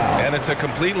season. And it's a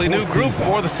completely new group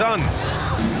for the Suns.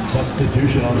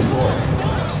 Substitution on the floor.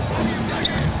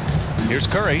 Here's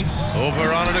Curry over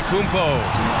Antetokounmpo.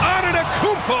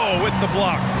 Antetokounmpo with the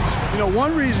block. You know,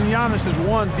 one reason Giannis has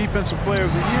won Defensive Player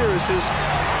of the Year is his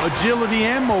agility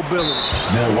and mobility.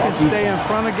 He can stay in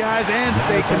front of guys and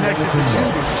stay connected to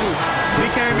shooters, too. He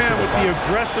came in with the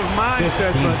aggressive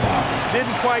mindset, but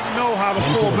didn't quite know how to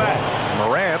pull back.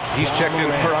 Morant, he's checked in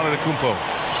for Antetokounmpo.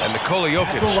 And Nikola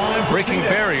Jokic breaking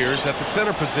barriers at the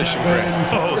center position, Grant.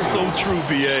 Oh, so true,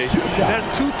 B.A.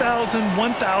 That 2,000,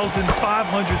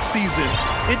 1,500 season,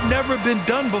 it never been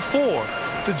done before.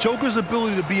 The Joker's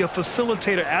ability to be a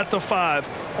facilitator at the 5,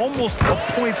 almost a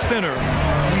point center,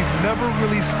 we've never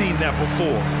really seen that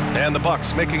before. And the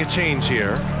Bucks making a change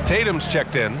here. Tatum's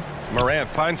checked in. Morant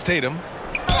finds Tatum.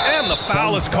 And the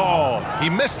foul is called. He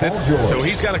missed it, so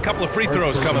he's got a couple of free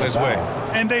throws coming his way.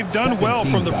 And they've done well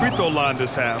from the free throw line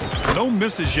this half. No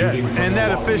misses yet. And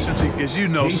that efficiency, as you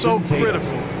know, so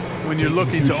critical when you're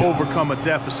looking to overcome a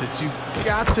deficit. You've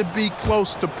got to be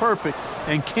close to perfect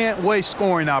and can't waste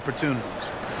scoring opportunities.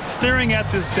 Staring at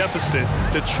this deficit,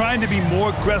 they're trying to be more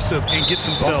aggressive and get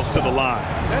themselves to the line.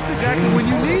 That's exactly when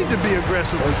you need to be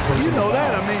aggressive. You know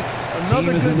that. I mean, a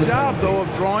Another good job, though,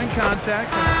 of drawing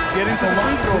contact and getting to the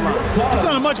free throw line. He's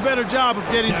done a much better job of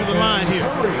getting to the line here.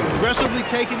 Aggressively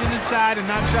taking it inside and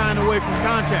not shying away from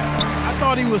contact. I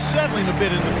thought he was settling a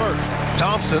bit in the first.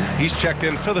 Thompson, he's checked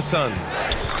in for the Suns.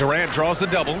 Durant draws the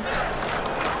double.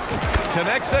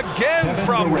 Connects again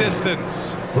from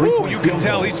distance. Ooh, you can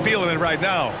tell he's feeling it right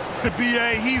now.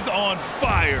 B.A., he's on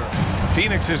fire.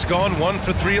 Phoenix has gone 1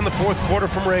 for 3 in the fourth quarter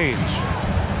from range.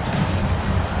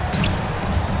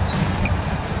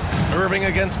 Irving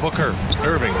against Booker.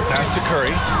 Irving, pass to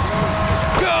Curry.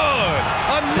 Good!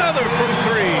 Another from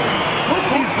 3.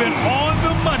 He's been on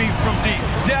the money from deep.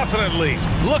 Definitely.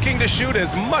 Looking to shoot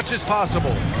as much as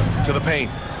possible. To the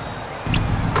paint.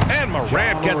 And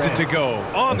Morant gets it to go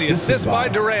on the assist by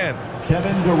Durant.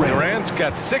 Kevin Durant. Durant's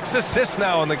got 6 assists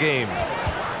now in the game.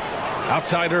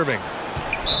 Outside Irving.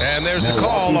 And there's the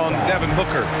call on Devin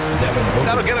Booker.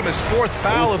 That'll get him his 4th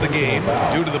foul of the game.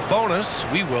 Due to the bonus,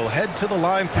 we will head to the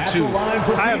line for 2.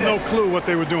 I have no clue what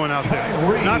they were doing out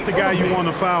there. Not the guy you want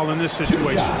to foul in this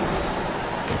situation.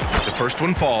 The first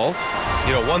one falls.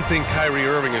 You know, one thing Kyrie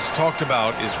Irving has talked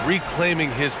about is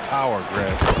reclaiming his power,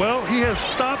 Grant. Well, he has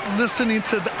stopped listening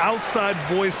to the outside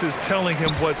voices telling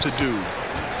him what to do.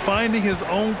 Finding his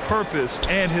own purpose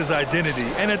and his identity.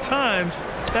 And at times,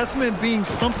 that's meant being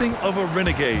something of a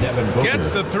renegade.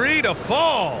 Gets the 3 to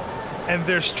fall. And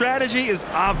their strategy is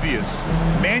obvious.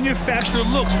 Manufacture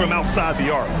looks from outside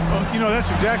the arc. Well, you know, that's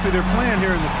exactly their plan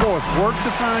here in the fourth. Work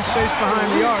to find space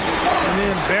behind the arc and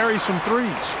then bury some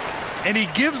threes. And he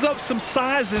gives up some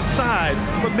size inside,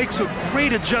 but makes a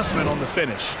great adjustment on the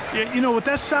finish. Yeah, you know, with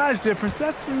that size difference,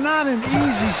 that's not an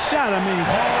easy shot. I mean,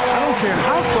 I don't care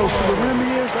how close to the rim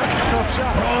he is, that's a tough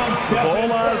shot. With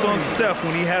all eyes on Steph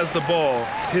when he has the ball,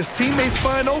 his teammates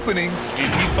find openings,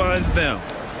 and he finds them.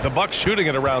 The Bucks shooting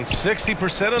at around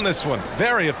 60% on this one.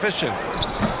 Very efficient.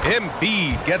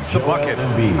 Embiid gets the bucket.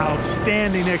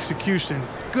 Outstanding execution.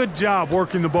 Good job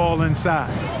working the ball inside.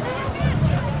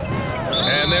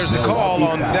 And there's the call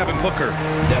on Devin Booker.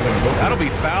 That'll be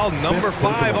foul number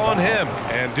 5 on him.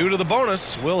 And due to the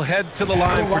bonus, we'll head to the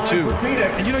line for 2.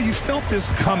 And you know, you felt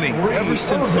this coming ever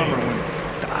since summer.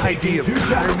 The idea of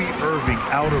Kyrie Irving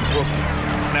out of Brooklyn.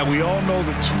 Now, we all know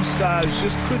the two sides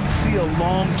just couldn't see a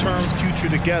long-term future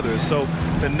together. So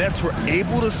the Nets were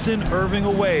able to send Irving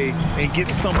away and get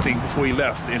something before he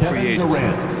left in free agency.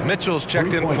 Mitchell's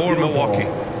checked in for Milwaukee.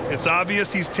 It's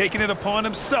obvious he's taking it upon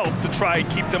himself to try and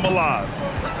keep them alive.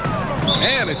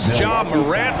 And it's Ja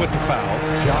Morant with the foul.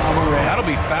 That'll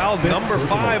be foul number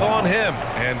 5 on him.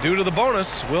 And due to the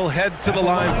bonus, we'll head to the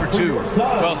line for 2.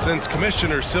 Well, since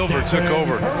Commissioner Silver took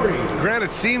over, Grant,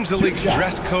 it seems the league's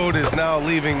dress code is now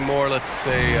leaving more, let's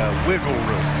say, wiggle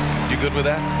room. You good with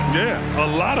that? Yeah, a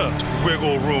lot of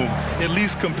wiggle room, at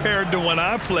least compared to when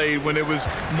I played, when it was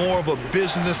more of a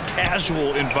business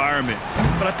casual environment.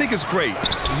 But I think it's great.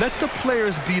 Let the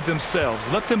players be themselves.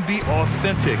 Let them be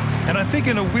authentic. And I think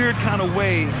in a weird kind of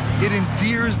way, it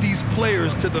endears these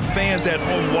players to the fans at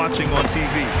home watching on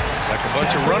TV. Like a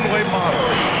bunch of runway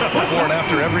models before and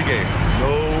after every game.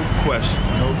 No question,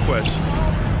 no question.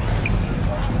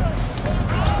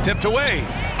 Tipped away.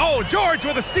 Oh, George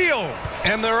with a steal.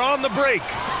 And they're on the break.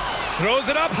 Throws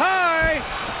it up high.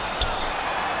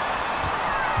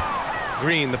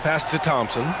 Green, the pass to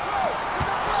Thompson.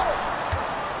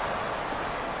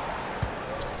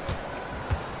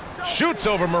 Shoots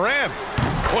over Morant.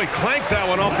 Boy, clanks that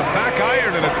one off the back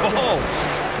iron and it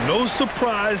falls. No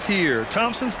surprise here.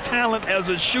 Thompson's talent as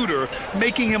a shooter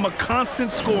making him a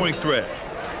constant scoring threat.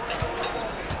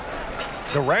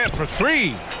 Durant for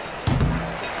 3.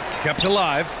 Kept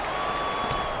alive.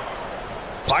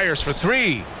 Fires for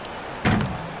 3.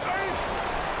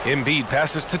 Embiid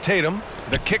passes to Tatum.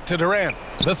 The kick to Durant.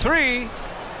 The 3.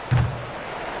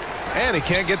 And he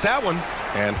can't get that one.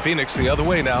 And Phoenix the other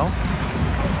way now.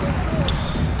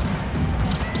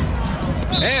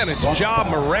 And it's Ja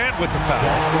Morant with the foul.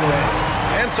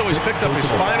 And so he's picked up his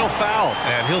final foul.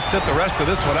 And he'll sit the rest of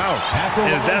this one out.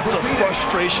 And that's a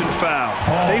frustration foul.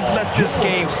 They've let this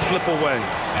game slip away.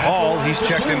 Hall, he's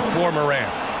checked in for Morant.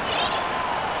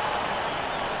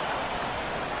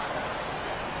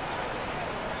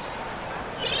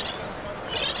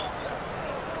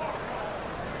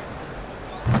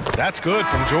 That's good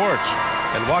from George.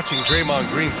 And watching Draymond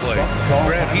Green play,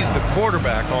 Grant, he's the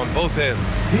quarterback on both ends.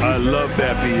 I love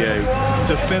that, B.A.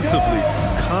 Defensively,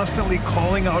 constantly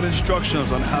calling out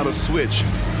instructions on how to switch,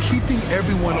 keeping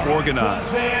everyone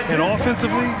organized. And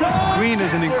offensively, Green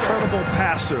is an incredible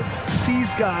passer,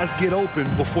 sees guys get open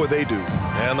before they do.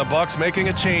 And the Bucks making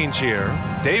a change here.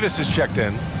 Davis is checked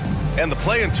in. And the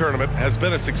play-in tournament has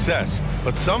been a success,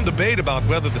 but some debate about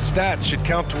whether the stats should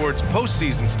count towards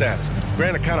postseason stats.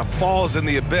 Granted, it kind of falls in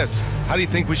the abyss. How do you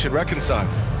think we should reconcile?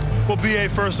 Well, B.A.,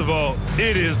 first of all,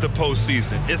 it is the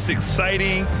postseason. It's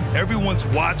exciting. Everyone's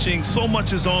watching. So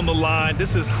much is on the line.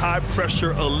 This is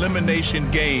high-pressure elimination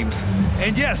games.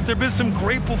 And, yes, there have been some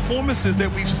great performances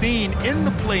that we've seen in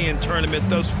the play-in tournament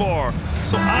thus far.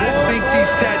 So I think these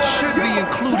stats should be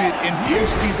included in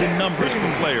postseason numbers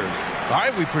for players. All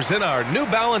right, we present our New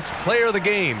Balance Player of the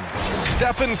Game,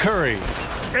 Stephen Curry.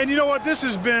 And you know what? This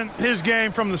has been his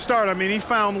game from the start. I mean, he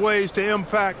found ways to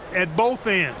impact at both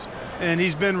ends. And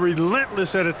he's been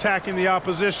relentless at attacking the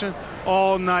opposition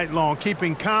all night long,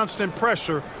 keeping constant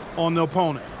pressure on the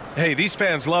opponent. Hey, these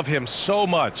fans love him so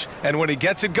much, and when he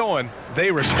gets it going,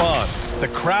 they respond. The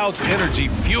crowd's energy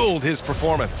fueled his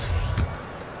performance.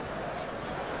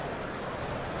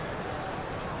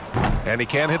 And he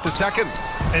can't hit the second.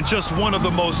 And just one of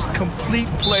the most complete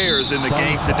players in the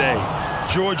game today.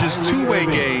 George's two-way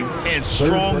game and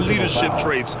strong leadership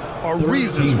traits are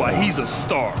reasons why he's a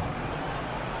star.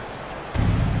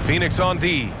 Phoenix on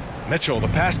D. Mitchell, the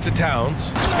pass to Towns.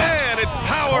 And it's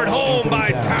powered home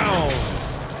by Towns.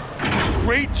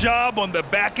 Great job on the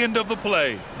back end of the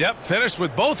play. Yep, finished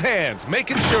with both hands,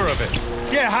 making sure of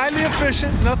it. Yeah, highly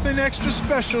efficient. Nothing extra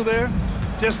special there.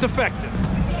 Just effective.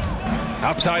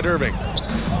 Outside Irving.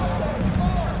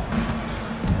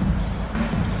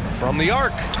 From the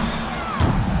arc.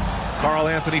 Karl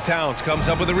Anthony Towns comes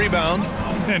up with a rebound.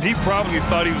 And he probably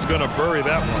thought he was going to bury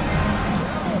that one.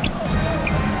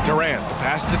 Durant, the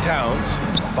pass to Towns.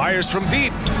 Fires from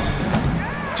deep.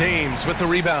 James with the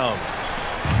rebound.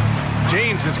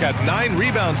 James has got 9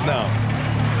 rebounds now.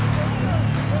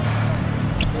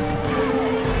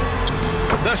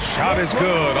 The shot is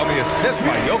good on the assist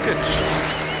by Jokic.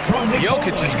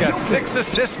 Jokic has got 6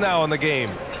 assists now in the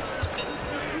game.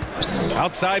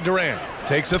 Outside Durant.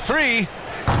 Takes a 3.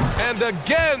 And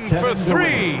again for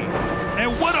 3.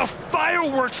 And what a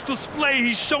fireworks display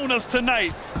he's shown us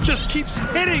tonight. Just keeps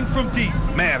hitting from deep.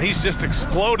 Man, he's just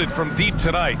exploded from deep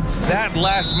tonight. That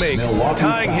last make,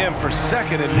 tying him for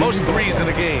second in most threes in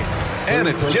a game. And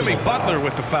it's Jimmy Butler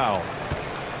with the foul.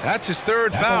 That's his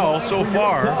 3rd foul so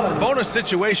far. Bonus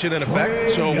situation in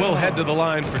effect, so we'll head to the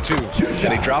line for 2.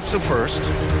 And he drops him first.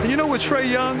 And you know what, Trae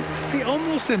Young? He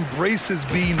almost embraces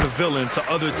being the villain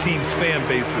to other teams' fan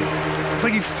bases. It's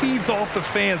like he feeds off the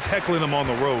fans heckling him on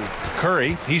the road.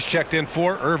 Curry, he's checked in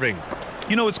for Irving.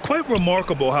 You know, it's quite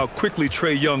remarkable how quickly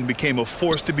Trae Young became a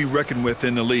force to be reckoned with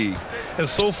in the league. And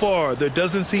so far, there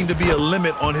doesn't seem to be a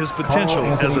limit on his potential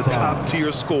as a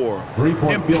top-tier scorer.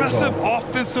 Impressive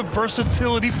offensive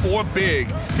versatility for big.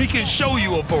 He can show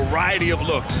you a variety of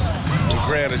looks. Well,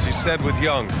 Grant, as you said with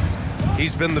Young,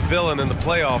 he's been the villain in the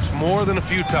playoffs more than a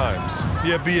few times.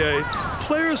 Yeah, B.A.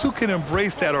 Players who can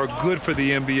embrace that are good for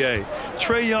the NBA.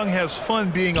 Trae Young has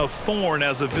fun being a thorn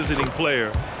as a visiting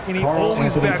player, and he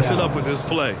always backs it up with his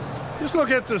play. Just look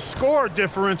at the score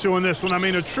differential in this one. I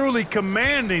mean, a truly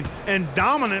commanding and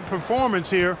dominant performance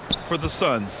here for the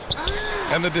Suns.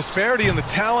 And the disparity in the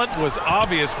talent was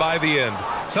obvious by the end.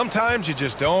 Sometimes you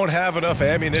just don't have enough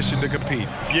ammunition to compete.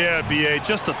 Yeah, B.A.,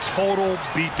 just a total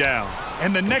beatdown.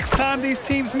 And the next time these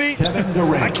teams meet,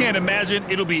 I can't imagine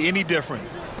it'll be any different.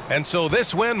 And so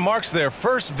this win marks their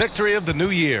first victory of the new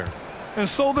year. And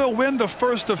so they'll win the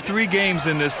first of 3 games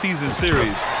in this season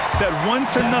series. That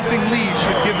 1-0 lead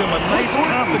should give them a nice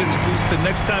confidence boost the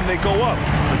next time they go up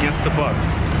against the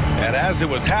Bucks. And as it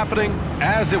was happening,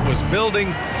 as it was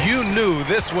building, you knew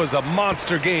this was a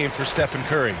monster game for Stephen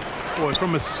Curry. Boy,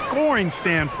 from a scoring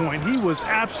standpoint, he was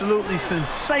absolutely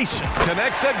sensational.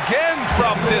 Connects again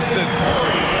from distance.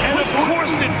 And of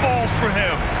course it falls for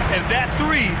him. And that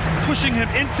 3 pushing him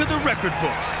into the record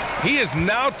books. He is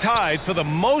now tied for the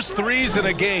most threes in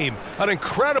a game. An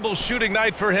incredible shooting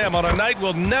night for him on a night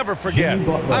we'll never forget.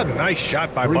 A nice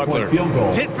shot by Butler.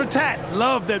 Tit for tat.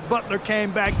 Love that Butler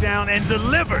came back down and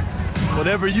delivered.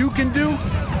 Whatever you can do,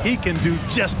 he can do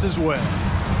just as well.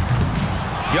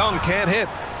 Young can't hit.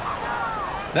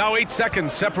 Now 8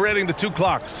 seconds separating the 2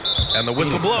 clocks. And the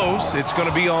whistle blows. It's going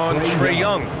to be on Trae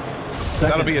Young.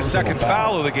 That'll be a second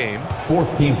foul of the game.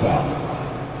 4th team foul.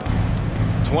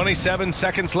 27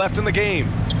 seconds left in the game.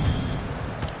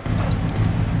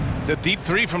 The deep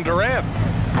 3 from Durant.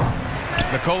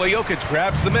 Nikola Jokic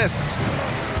grabs the miss.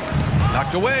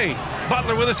 Knocked away.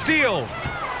 Butler with a steal.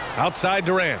 Outside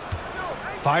Durant.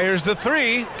 Fires the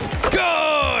 3.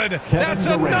 Good! That's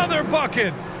another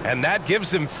bucket! And that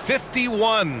gives him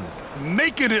 51.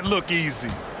 Making it look easy.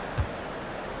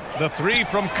 The 3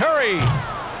 from Curry.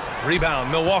 Rebound,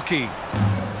 Milwaukee.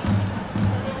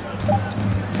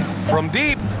 From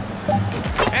deep.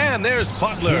 And there's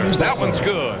Butler. That one's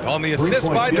good on the assist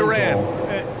by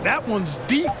Durant. That one's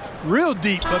deep, real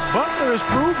deep, but Butler has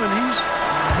proven he's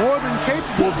more than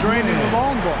capable of draining the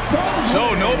long ball.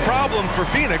 So no problem for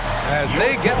Phoenix as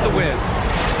they get the win.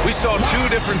 We saw two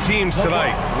different teams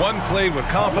tonight. One played with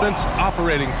confidence,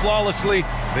 operating flawlessly.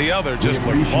 The other just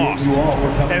looked lost.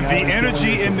 And the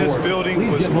energy in this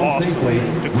building was awesome.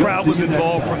 The crowd was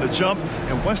involved from the jump,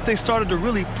 and once they started to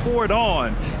really pour it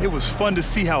on, it was fun to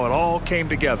see how it all came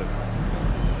together.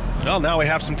 Well, now we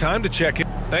have some time to check in.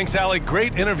 Thanks, Allie.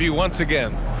 Great interview once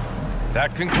again.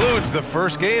 That concludes the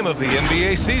first game of the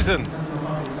NBA season.